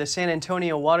creek where the San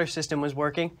Antonio water system was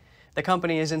working. The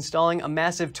company is installing a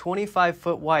massive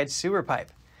 25-foot wide sewer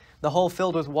pipe. The hole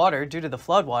filled with water due to the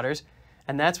floodwaters,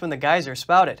 and that's when the geyser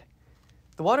spouted.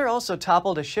 The water also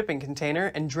toppled a shipping container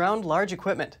and drowned large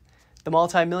equipment. The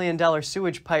multi-million-dollar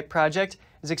sewage pipe project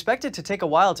is expected to take a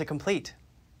while to complete.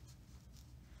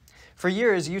 For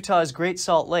years, Utah's Great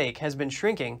Salt Lake has been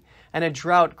shrinking, and a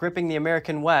drought gripping the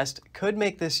American West could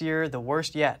make this year the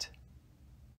worst yet.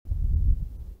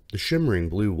 The shimmering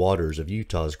blue waters of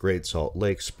Utah's Great Salt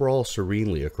Lake sprawl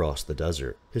serenely across the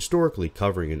desert, historically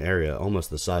covering an area almost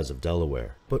the size of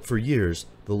Delaware. But for years,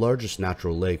 the largest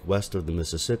natural lake west of the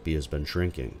Mississippi has been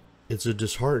shrinking. It's a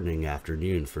disheartening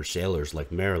afternoon for sailors like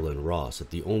Marilyn Ross at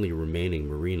the only remaining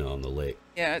marina on the lake.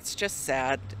 Yeah, it's just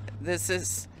sad. This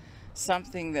is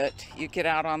something that you get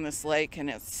out on this lake and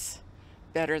it's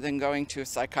better than going to a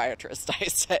psychiatrist, I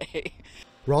say.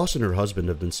 Ross and her husband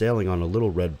have been sailing on a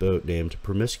little red boat named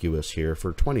Promiscuous here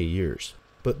for 20 years,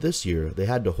 but this year they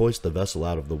had to hoist the vessel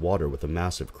out of the water with a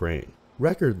massive crane.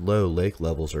 Record low lake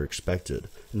levels are expected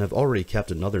and have already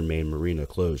kept another main marina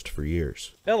closed for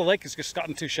years. Well, the lake has just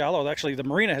gotten too shallow. Actually, the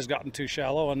marina has gotten too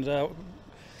shallow, and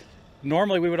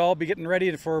normally we would all be getting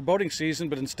ready for boating season,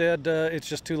 but instead it's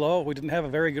just too low. We didn't have a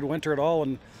very good winter at all,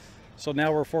 and so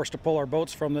now we're forced to pull our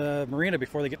boats from the marina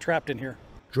before they get trapped in here.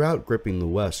 Drought gripping the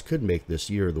West could make this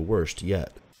year the worst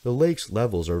yet. The lake's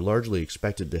levels are largely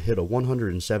expected to hit a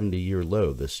 170-year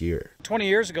low this year. 20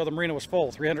 years ago, the marina was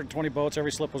full, 320 boats,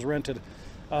 every slip was rented.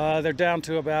 They're down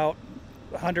to about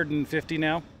 150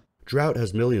 now. Drought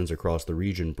has millions across the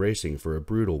region bracing for a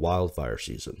brutal wildfire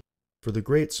season. For the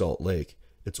Great Salt Lake,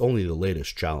 it's only the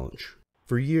latest challenge.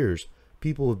 For years,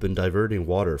 people have been diverting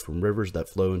water from rivers that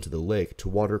flow into the lake to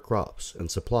water crops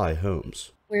and supply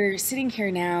homes. We're sitting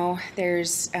here now.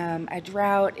 There's a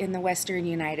drought in the western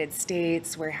United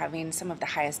States. We're having some of the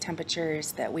highest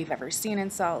temperatures that we've ever seen in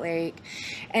Salt Lake.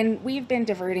 And we've been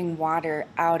diverting water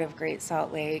out of Great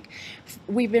Salt Lake.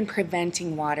 We've been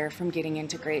preventing water from getting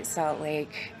into Great Salt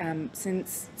Lake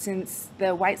since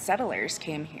the white settlers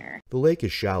came here. The lake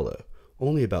is shallow,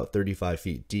 only about 35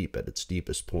 feet deep at its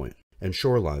deepest point, and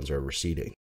shorelines are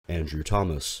receding. Andrew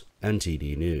Thomas,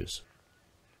 NTD News.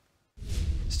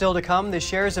 Still to come, the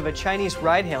shares of a Chinese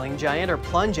ride-hailing giant are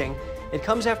plunging. It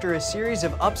comes after a series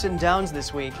of ups and downs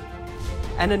this week.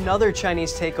 And another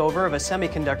Chinese takeover of a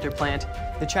semiconductor plant.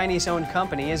 The Chinese-owned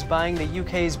company is buying the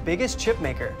UK's biggest chip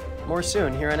maker. More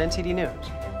soon here on NTD News.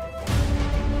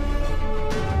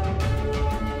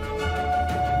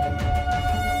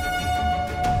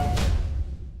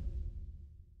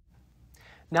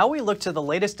 Now we look to the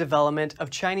latest development of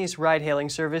Chinese ride-hailing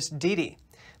service DiDi.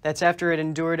 That's after it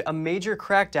endured a major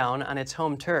crackdown on its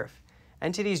home turf.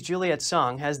 NTD's Juliet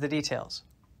Song has the details.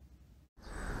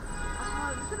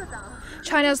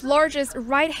 China's largest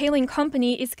ride-hailing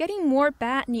company is getting more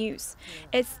bad news.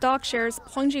 Its stock shares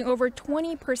plunging over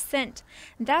 20%.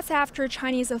 That's after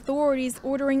Chinese authorities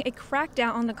ordering a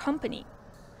crackdown on the company.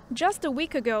 Just a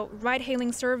week ago,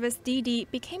 ride-hailing service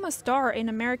DiDi became a star in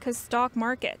America's stock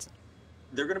market.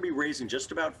 They're going to be raising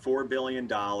just about $4 billion.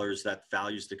 That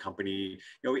values the company,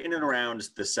 in and around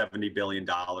the $70 billion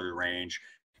range.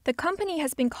 The company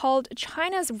has been called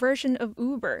China's version of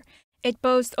Uber. It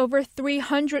boasts over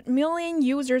 300 million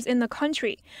users in the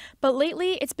country, but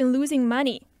lately it's been losing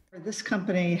money. This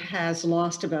company has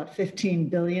lost about $15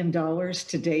 billion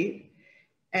to date.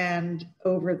 And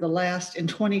in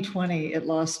 2020, it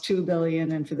lost $2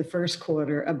 billion, and for the first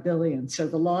quarter, $1 billion. So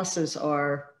the losses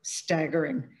are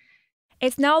staggering.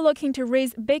 It's now looking to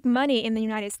raise big money in the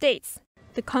United States.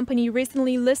 The company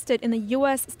recently listed in the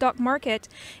U.S. stock market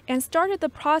and started the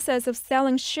process of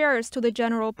selling shares to the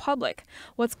general public,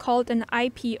 what's called an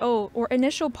IPO, or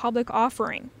initial public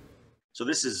offering. So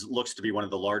this looks to be one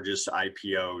of the largest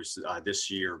IPOs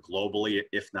this year globally,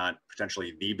 if not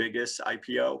potentially the biggest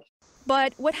IPO.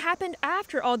 But what happened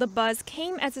after all the buzz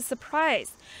came as a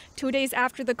surprise. 2 days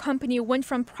after the company went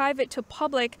from private to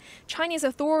public, Chinese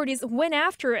authorities went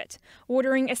after it,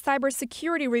 ordering a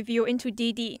cybersecurity review into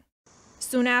DiDi.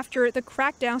 Soon after, the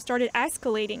crackdown started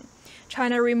escalating.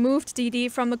 China removed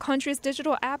DiDi from the country's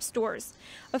digital app stores.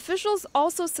 Officials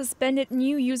also suspended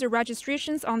new user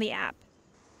registrations on the app.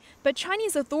 But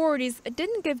Chinese authorities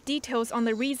didn't give details on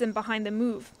the reason behind the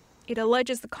move. It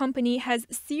alleges the company has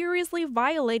seriously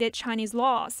violated Chinese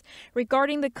laws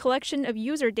regarding the collection of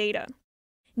user data.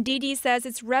 DiDi says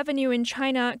its revenue in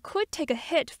China could take a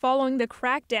hit following the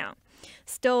crackdown.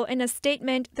 Still, in a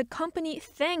statement, the company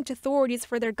thanked authorities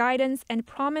for their guidance and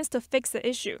promised to fix the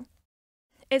issue.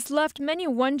 It's left many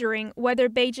wondering whether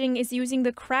Beijing is using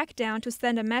the crackdown to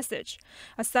send a message.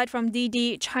 Aside from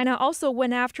DiDi, China also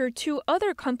went after 2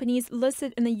 other companies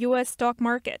listed in the U.S. stock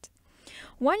market.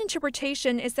 One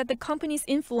interpretation is that the company's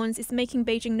influence is making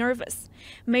Beijing nervous.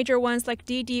 Major ones like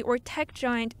DiDi or tech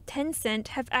giant Tencent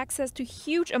have access to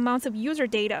huge amounts of user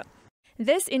data.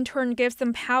 This in turn gives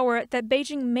them power that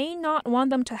Beijing may not want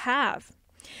them to have.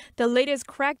 The latest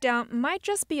crackdown might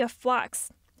just be a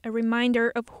flex, a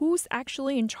reminder of who's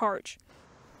actually in charge.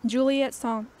 Juliet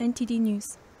Song, NTD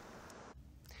News.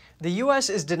 The U.S.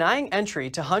 is denying entry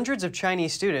to hundreds of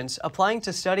Chinese students applying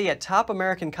to study at top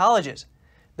American colleges.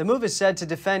 The move is said to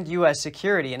defend U.S.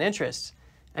 security and interests.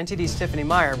 NTD's Tiffany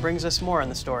Meyer brings us more on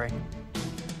the story.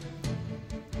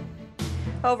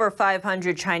 Over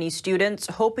 500 Chinese students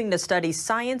hoping to study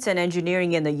science and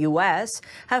engineering in the U.S.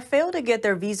 have failed to get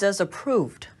their visas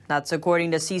approved. That's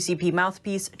according to CCP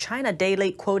mouthpiece China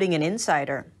Daily, quoting an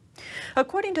insider.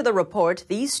 According to the report,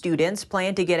 these students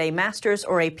plan to get a master's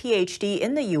or a PhD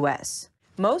in the U.S.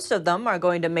 Most of them are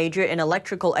going to major in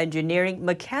electrical engineering,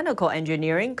 mechanical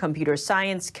engineering, computer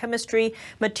science, chemistry,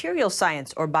 material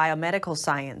science, or biomedical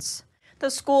science. The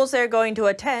schools they're going to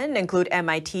attend include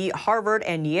MIT, Harvard,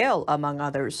 and Yale, among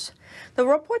others. The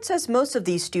report says most of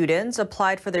these students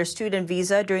applied for their student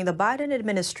visa during the Biden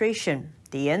administration.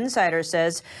 The insider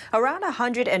says around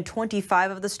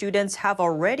 125 of the students have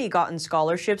already gotten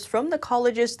scholarships from the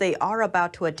colleges they are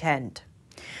about to attend.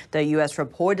 The U.S.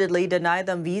 reportedly denied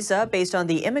them visa based on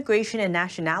the Immigration and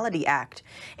Nationality Act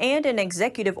and an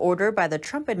executive order by the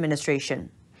Trump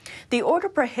administration. The order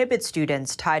prohibits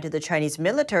students tied to the Chinese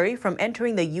military from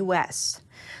entering the U.S.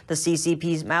 The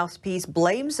CCP's mouthpiece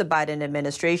blames the Biden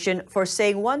administration for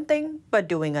saying one thing but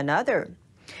doing another.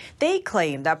 They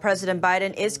claim that President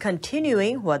Biden is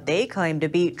continuing what they claim to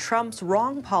be Trump's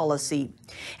wrong policy,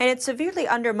 and it severely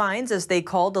undermines, as they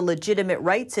call, the legitimate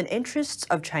rights and interests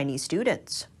of Chinese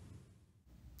students.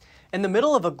 In the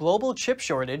middle of a global chip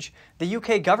shortage, the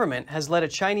UK government has let a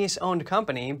Chinese-owned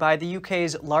company buy the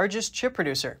UK's largest chip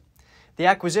producer. The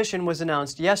acquisition was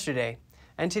announced yesterday.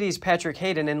 NTD's Patrick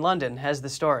Hayden in London has the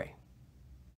story.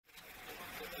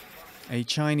 A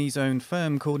Chinese-owned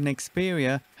firm called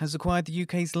Nexperia has acquired the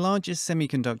UK's largest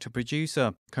semiconductor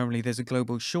producer. Currently, there's a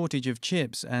global shortage of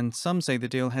chips, and some say the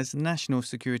deal has national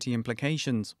security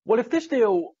implications. Well, if this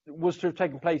deal was to have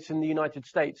taken place in the United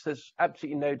States, there's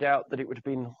absolutely no doubt that it would have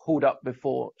been hauled up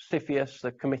before CFIUS,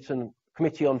 the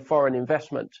Committee on Foreign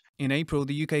Investment. In April,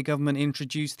 the UK government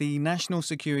introduced the National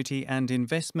Security and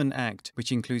Investment Act,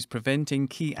 which includes preventing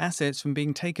key assets from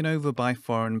being taken over by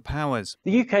foreign powers.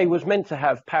 The UK was meant to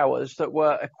have powers that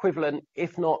were equivalent,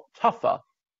 if not tougher,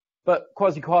 but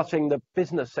Kwasi Kwarteng, the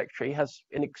business secretary, has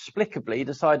inexplicably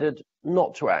decided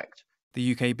not to act.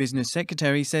 The UK Business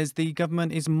Secretary says the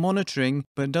government is monitoring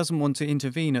but doesn't want to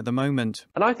intervene at the moment.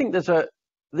 And I think this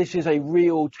is a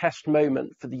real test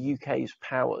moment for the UK's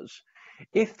powers.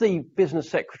 If the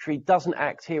business secretary doesn't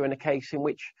act here in a case in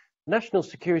which national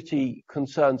security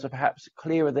concerns are perhaps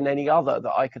clearer than any other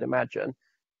that I could imagine,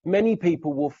 many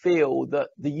people will feel that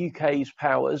the UK's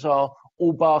powers are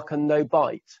all bark and no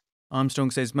bite. Armstrong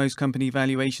says most company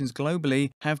valuations globally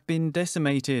have been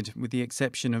decimated, with the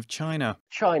exception of China.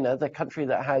 China, the country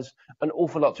that has an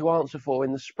awful lot to answer for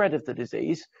in the spread of the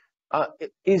disease,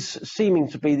 is seeming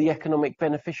to be the economic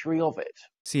beneficiary of it.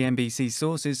 CNBC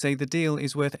sources say the deal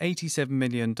is worth $87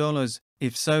 million.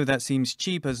 If so, that seems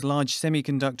cheap, as large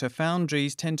semiconductor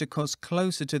foundries tend to cost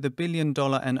closer to the $1 billion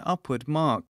and upward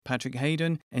mark. Patrick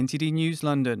Hayden, NTD News,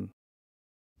 London.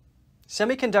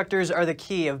 Semiconductors are the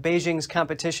key of Beijing's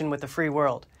competition with the free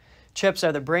world. Chips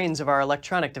are the brains of our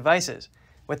electronic devices.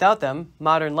 Without them,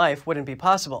 modern life wouldn't be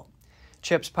possible.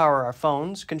 Chips power our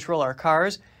phones, control our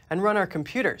cars, and run our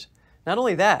computers. Not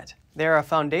only that, they are a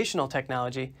foundational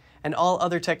technology, and all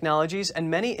other technologies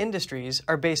and many industries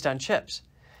are based on chips.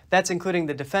 That's including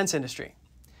the defense industry.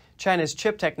 China's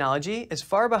chip technology is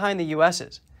far behind the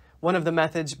US's. One of the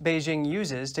methods Beijing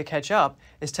uses to catch up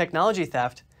is technology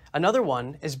theft. Another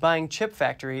one is buying chip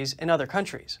factories in other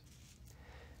countries.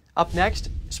 Up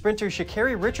next, sprinter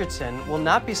Sha'Carri Richardson will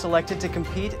not be selected to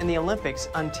compete in the Olympics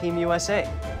on Team USA.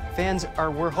 Fans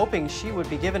were hoping she would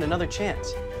be given another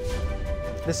chance.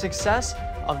 The success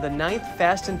of the 9th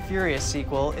Fast and Furious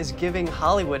sequel is giving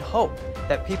Hollywood hope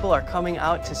that people are coming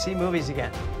out to see movies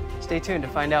again. Stay tuned to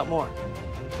find out more.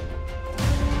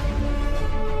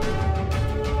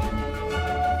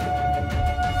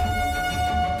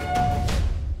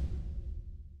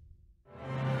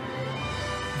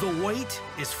 The wait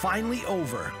is finally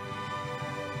over.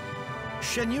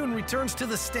 Shen Yun returns to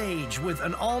the stage with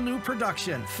an all-new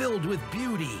production filled with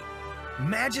beauty,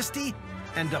 majesty,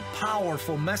 and a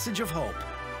powerful message of hope.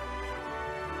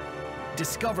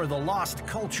 Discover the lost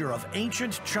culture of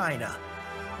ancient China.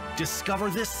 Discover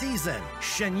this season,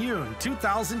 Shen Yun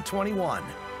 2021.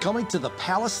 Coming to the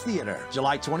Palace Theater,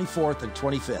 July 24th and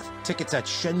 25th. Tickets at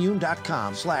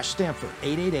shenyun.com/Stanford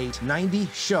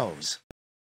 888-90-SHOWS.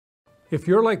 If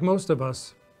you're like most of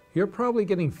us, you're probably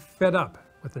getting fed up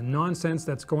with the nonsense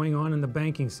that's going on in the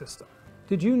banking system.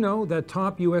 Did you know that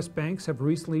top U.S. banks have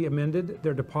recently amended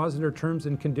their depositor terms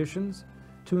and conditions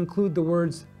to include the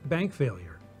words bank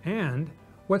failure and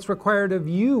what's required of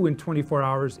you in 24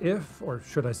 hours if, or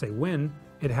should I say when,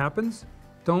 it happens?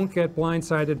 Don't get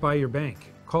blindsided by your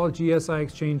bank. Call GSI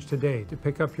Exchange today to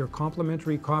pick up your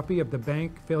complimentary copy of the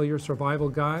Bank Failure Survival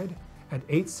Guide at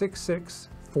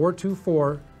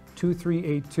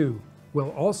 866-424-2382.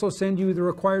 We'll also send you the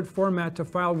required format to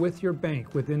file with your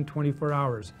bank within 24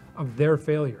 hours of their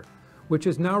failure, which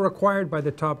is now required by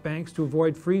the top banks to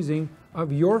avoid freezing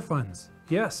of your funds.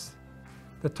 Yes,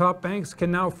 the top banks can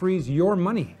now freeze your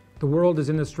money. The world is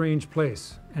in a strange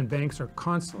place, and banks are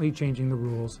constantly changing the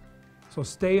rules. So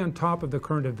stay on top of the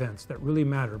current events that really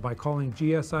matter by calling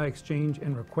GSI Exchange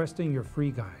and requesting your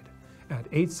free guide at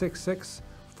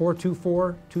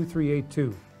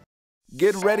 866-424-2382.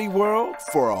 Get ready, world,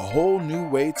 for a whole new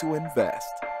way to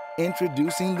invest.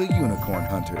 Introducing the Unicorn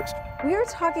Hunters. We are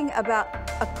talking about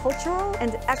a cultural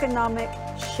and economic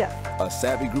shift. A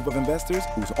savvy group of investors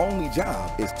whose only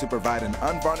job is to provide an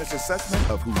unvarnished assessment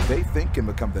of who they think can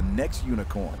become the next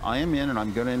unicorn. I am in and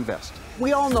I'm going to invest.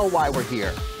 We all know why we're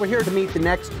here. We're here to meet the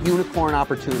next unicorn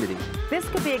opportunity. This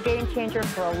could be a game changer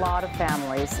for a lot of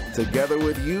families. Together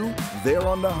with you, they're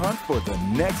on the hunt for the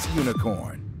next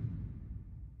unicorn.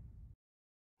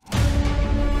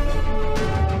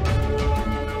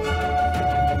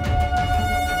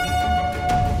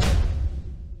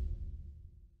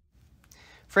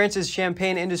 France's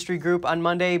champagne industry group on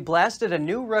Monday blasted a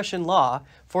new Russian law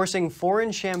forcing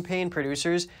foreign champagne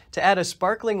producers to add a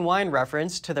sparkling wine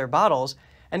reference to their bottles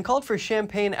and called for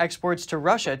champagne exports to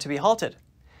Russia to be halted.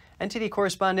 NTD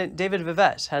correspondent David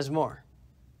Vives has more.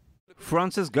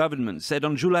 France's government said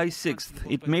on July 6th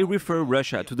it may refer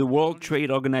Russia to the World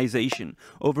Trade Organization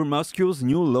over Moscow's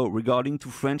new law regarding to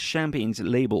French champagne's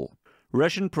label.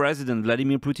 Russian President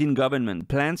Vladimir Putin's government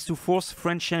plans to force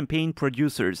French champagne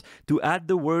producers to add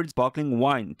the word sparkling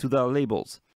wine to their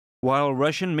labels, while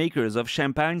Russian makers of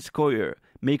Champagne-Skoyer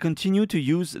may continue to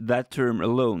use that term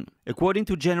alone. According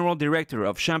to General Director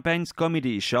of Champagne's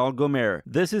Committee, Charles Gomer,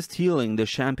 this is stealing the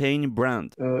champagne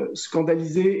brand.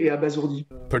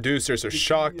 Producers are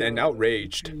shocked and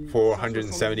outraged. For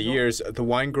 170 years, the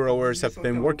wine growers have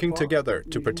been working together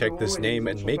to protect this name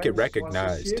and make it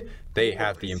recognized. They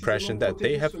have the impression that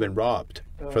they have been robbed.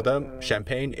 For them,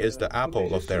 champagne is the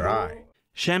apple of their eye.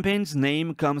 Champagne's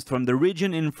name comes from the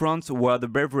region in France where the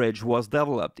beverage was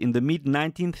developed in the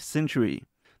mid-19th century.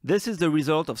 This is the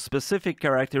result of specific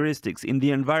characteristics in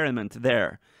the environment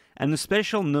there, and a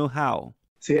special know-how.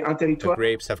 The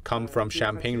grapes have come from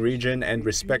Champagne region and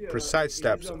respect precise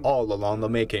steps all along the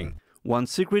making. One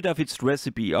secret of its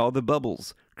recipe are the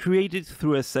bubbles, created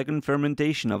through a second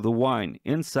fermentation of the wine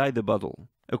inside the bottle.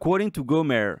 According to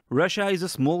Gomer, Russia is a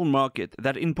small market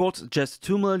that imports just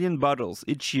 2 million bottles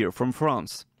each year from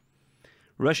France.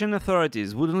 Russian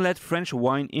authorities wouldn't let French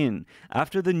wine in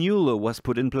after the new law was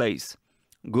put in place.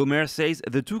 Gomer says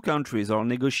the two countries are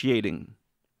negotiating.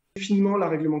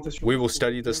 We will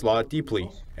study this law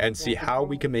deeply and see how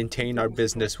we can maintain our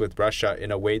business with Russia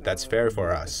in a way that's fair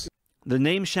for us. The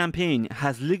name Champagne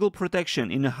has legal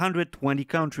protection in 120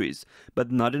 countries,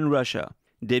 but not in Russia.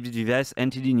 David Vives,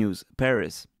 NTD News,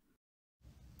 Paris.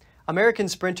 American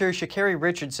sprinter Sha'Carri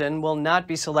Richardson will not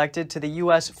be selected to the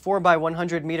U.S.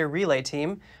 4x100-meter relay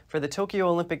team for the Tokyo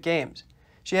Olympic Games.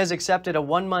 She has accepted a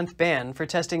 1-month ban for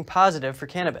testing positive for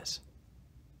cannabis.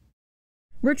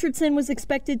 Richardson was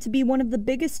expected to be one of the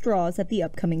biggest draws at the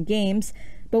upcoming Games,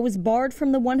 but was barred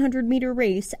from the 100-meter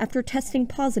race after testing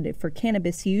positive for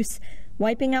cannabis use,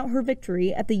 wiping out her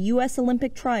victory at the U.S.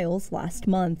 Olympic trials last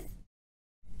month.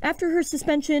 After her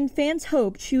suspension, fans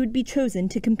hoped she would be chosen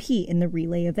to compete in the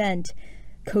relay event.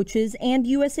 Coaches and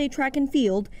USA Track and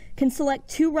Field can select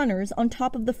 2 runners on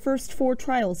top of the first 4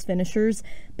 trials finishers,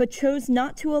 but chose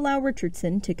not to allow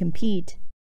Richardson to compete.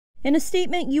 In a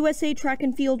statement, USA Track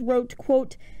and Field wrote,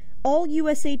 quote, "All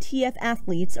USATF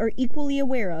athletes are equally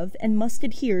aware of and must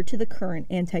adhere to the current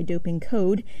anti-doping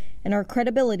code, and our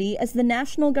credibility as the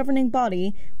national governing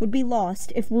body would be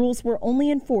lost if rules were only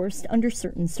enforced under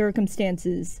certain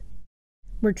circumstances."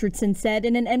 Richardson said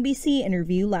in an NBC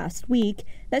interview last week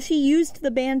that she used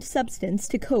the banned substance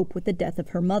to cope with the death of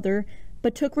her mother,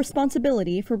 but took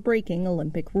responsibility for breaking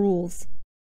Olympic rules.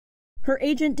 Her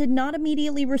agent did not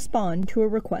immediately respond to a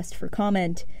request for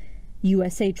comment.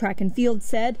 USA Track and Field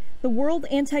said the World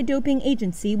Anti-Doping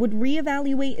Agency would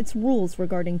reevaluate its rules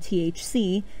regarding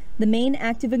THC, the main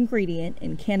active ingredient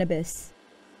in cannabis.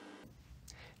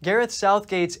 Gareth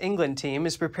Southgate's England team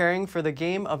is preparing for the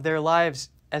game of their lives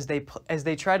as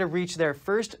they try to reach their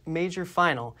first major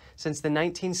final since the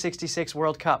 1966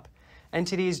 World Cup.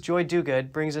 NTD's Joy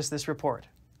Duguid brings us this report.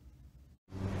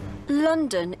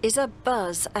 London is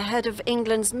abuzz ahead of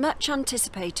England's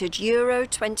much-anticipated Euro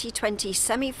 2020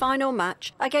 semi-final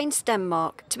match against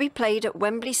Denmark to be played at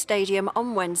Wembley Stadium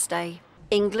on Wednesday.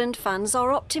 England fans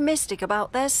are optimistic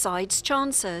about their side's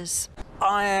chances.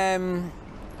 I am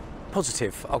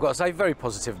positive. I've got to say, very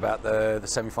positive about the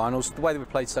semi-finals. The way that we've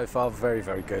played so far, very,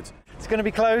 very good. It's going to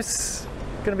be close.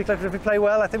 If we play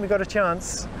well, I think we've got a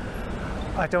chance.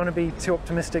 I don't want to be too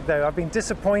optimistic, though. I've been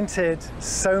disappointed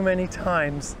so many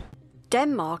times.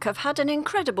 Denmark have had an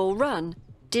incredible run,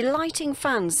 delighting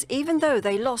fans even though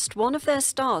they lost one of their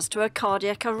stars to a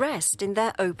cardiac arrest in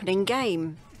their opening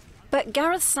game. But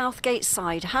Gareth Southgate's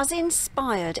side has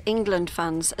inspired England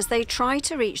fans as they try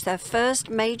to reach their first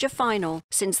major final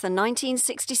since the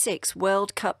 1966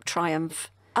 World Cup triumph.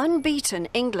 Unbeaten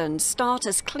England start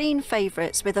as clean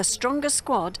favourites with a stronger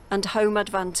squad and home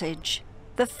advantage.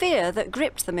 The fear that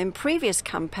gripped them in previous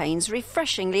campaigns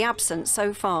refreshingly absent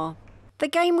so far. The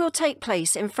game will take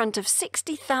place in front of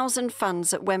 60,000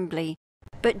 fans at Wembley,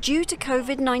 but due to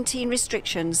COVID-19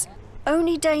 restrictions,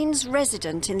 only Danes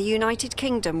resident in the United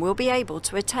Kingdom will be able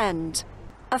to attend.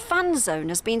 A fan zone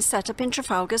has been set up in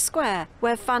Trafalgar Square,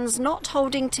 where fans not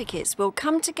holding tickets will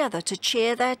come together to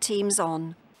cheer their teams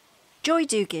on. Joy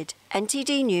Duguid,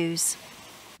 NTD News.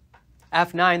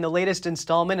 F9, the latest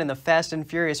installment in the Fast and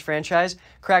Furious franchise,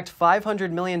 cracked $500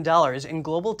 million in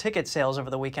global ticket sales over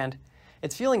the weekend.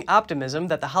 It's fueling optimism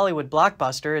that the Hollywood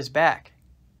blockbuster is back.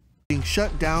 being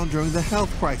shut down during the health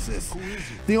crisis.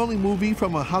 The only movie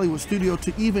from a Hollywood studio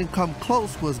to even come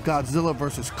close was Godzilla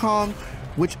vs. Kong,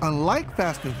 which, unlike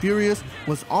Fast and Furious,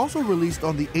 was also released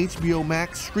on the HBO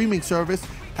Max streaming service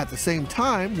at the same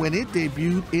time when it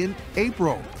debuted in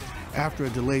April. After a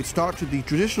delayed start to the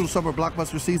traditional summer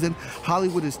blockbuster season,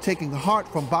 Hollywood is taking heart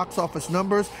from box office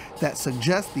numbers that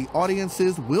suggest the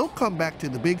audiences will come back to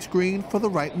the big screen for the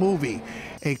right movie.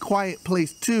 A Quiet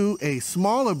Place 2, a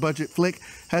smaller budget flick,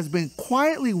 has been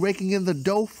quietly raking in the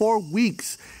dough for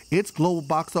weeks. Its global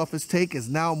box office take is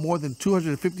now more than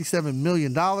 $257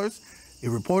 million. It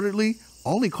reportedly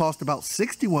only cost about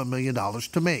 $61 million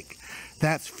to make.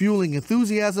 That's fueling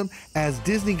enthusiasm as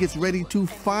Disney gets ready to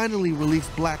finally release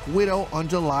Black Widow on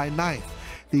July 9th,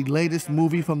 the latest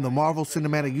movie from the Marvel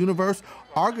Cinematic Universe,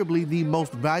 arguably the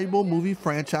most valuable movie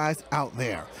franchise out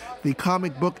there. The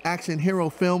comic book action hero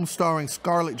film starring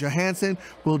Scarlett Johansson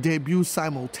will debut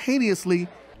simultaneously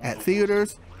at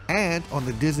theaters and on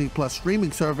the Disney Plus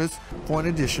streaming service for an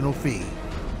additional fee.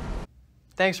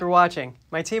 Thanks for watching.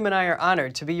 My team and I are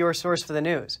honored to be your source for the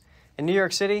news. In New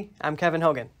York City, I'm Kevin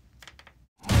Hogan.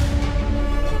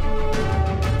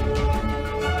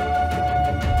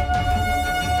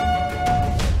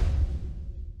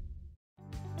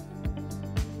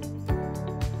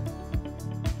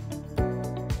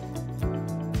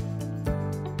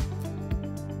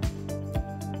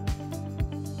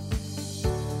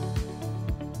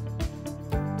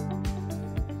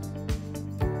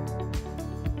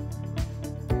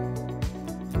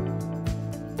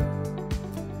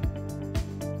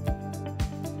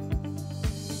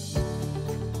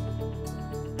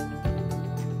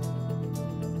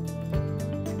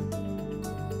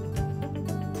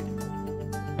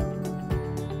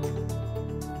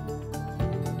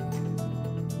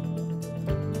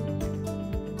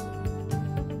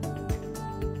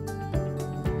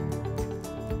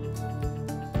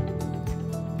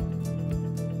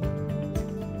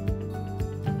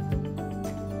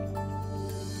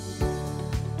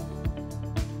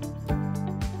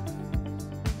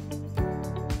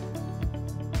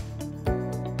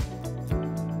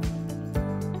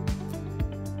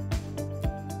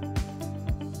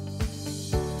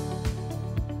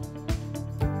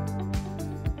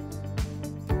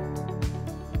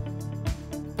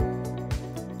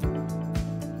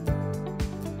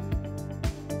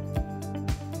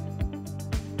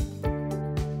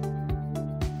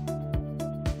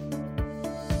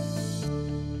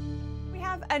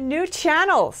 A new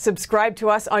channel. Subscribe to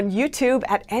us on YouTube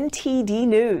at NTD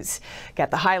News.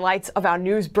 Get the highlights of our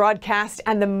news broadcast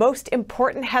and the most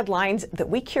important headlines that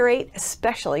we curate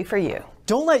especially for you.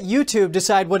 Don't let YouTube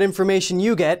decide what information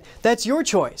you get. That's your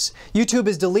choice. YouTube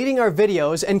is deleting our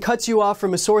videos and cuts you off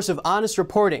from a source of honest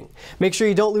reporting. Make sure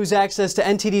you don't lose access to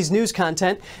NTD's news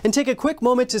content, and take a quick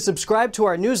moment to subscribe to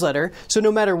our newsletter so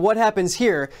no matter what happens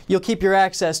here, you'll keep your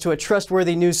access to a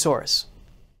trustworthy news source.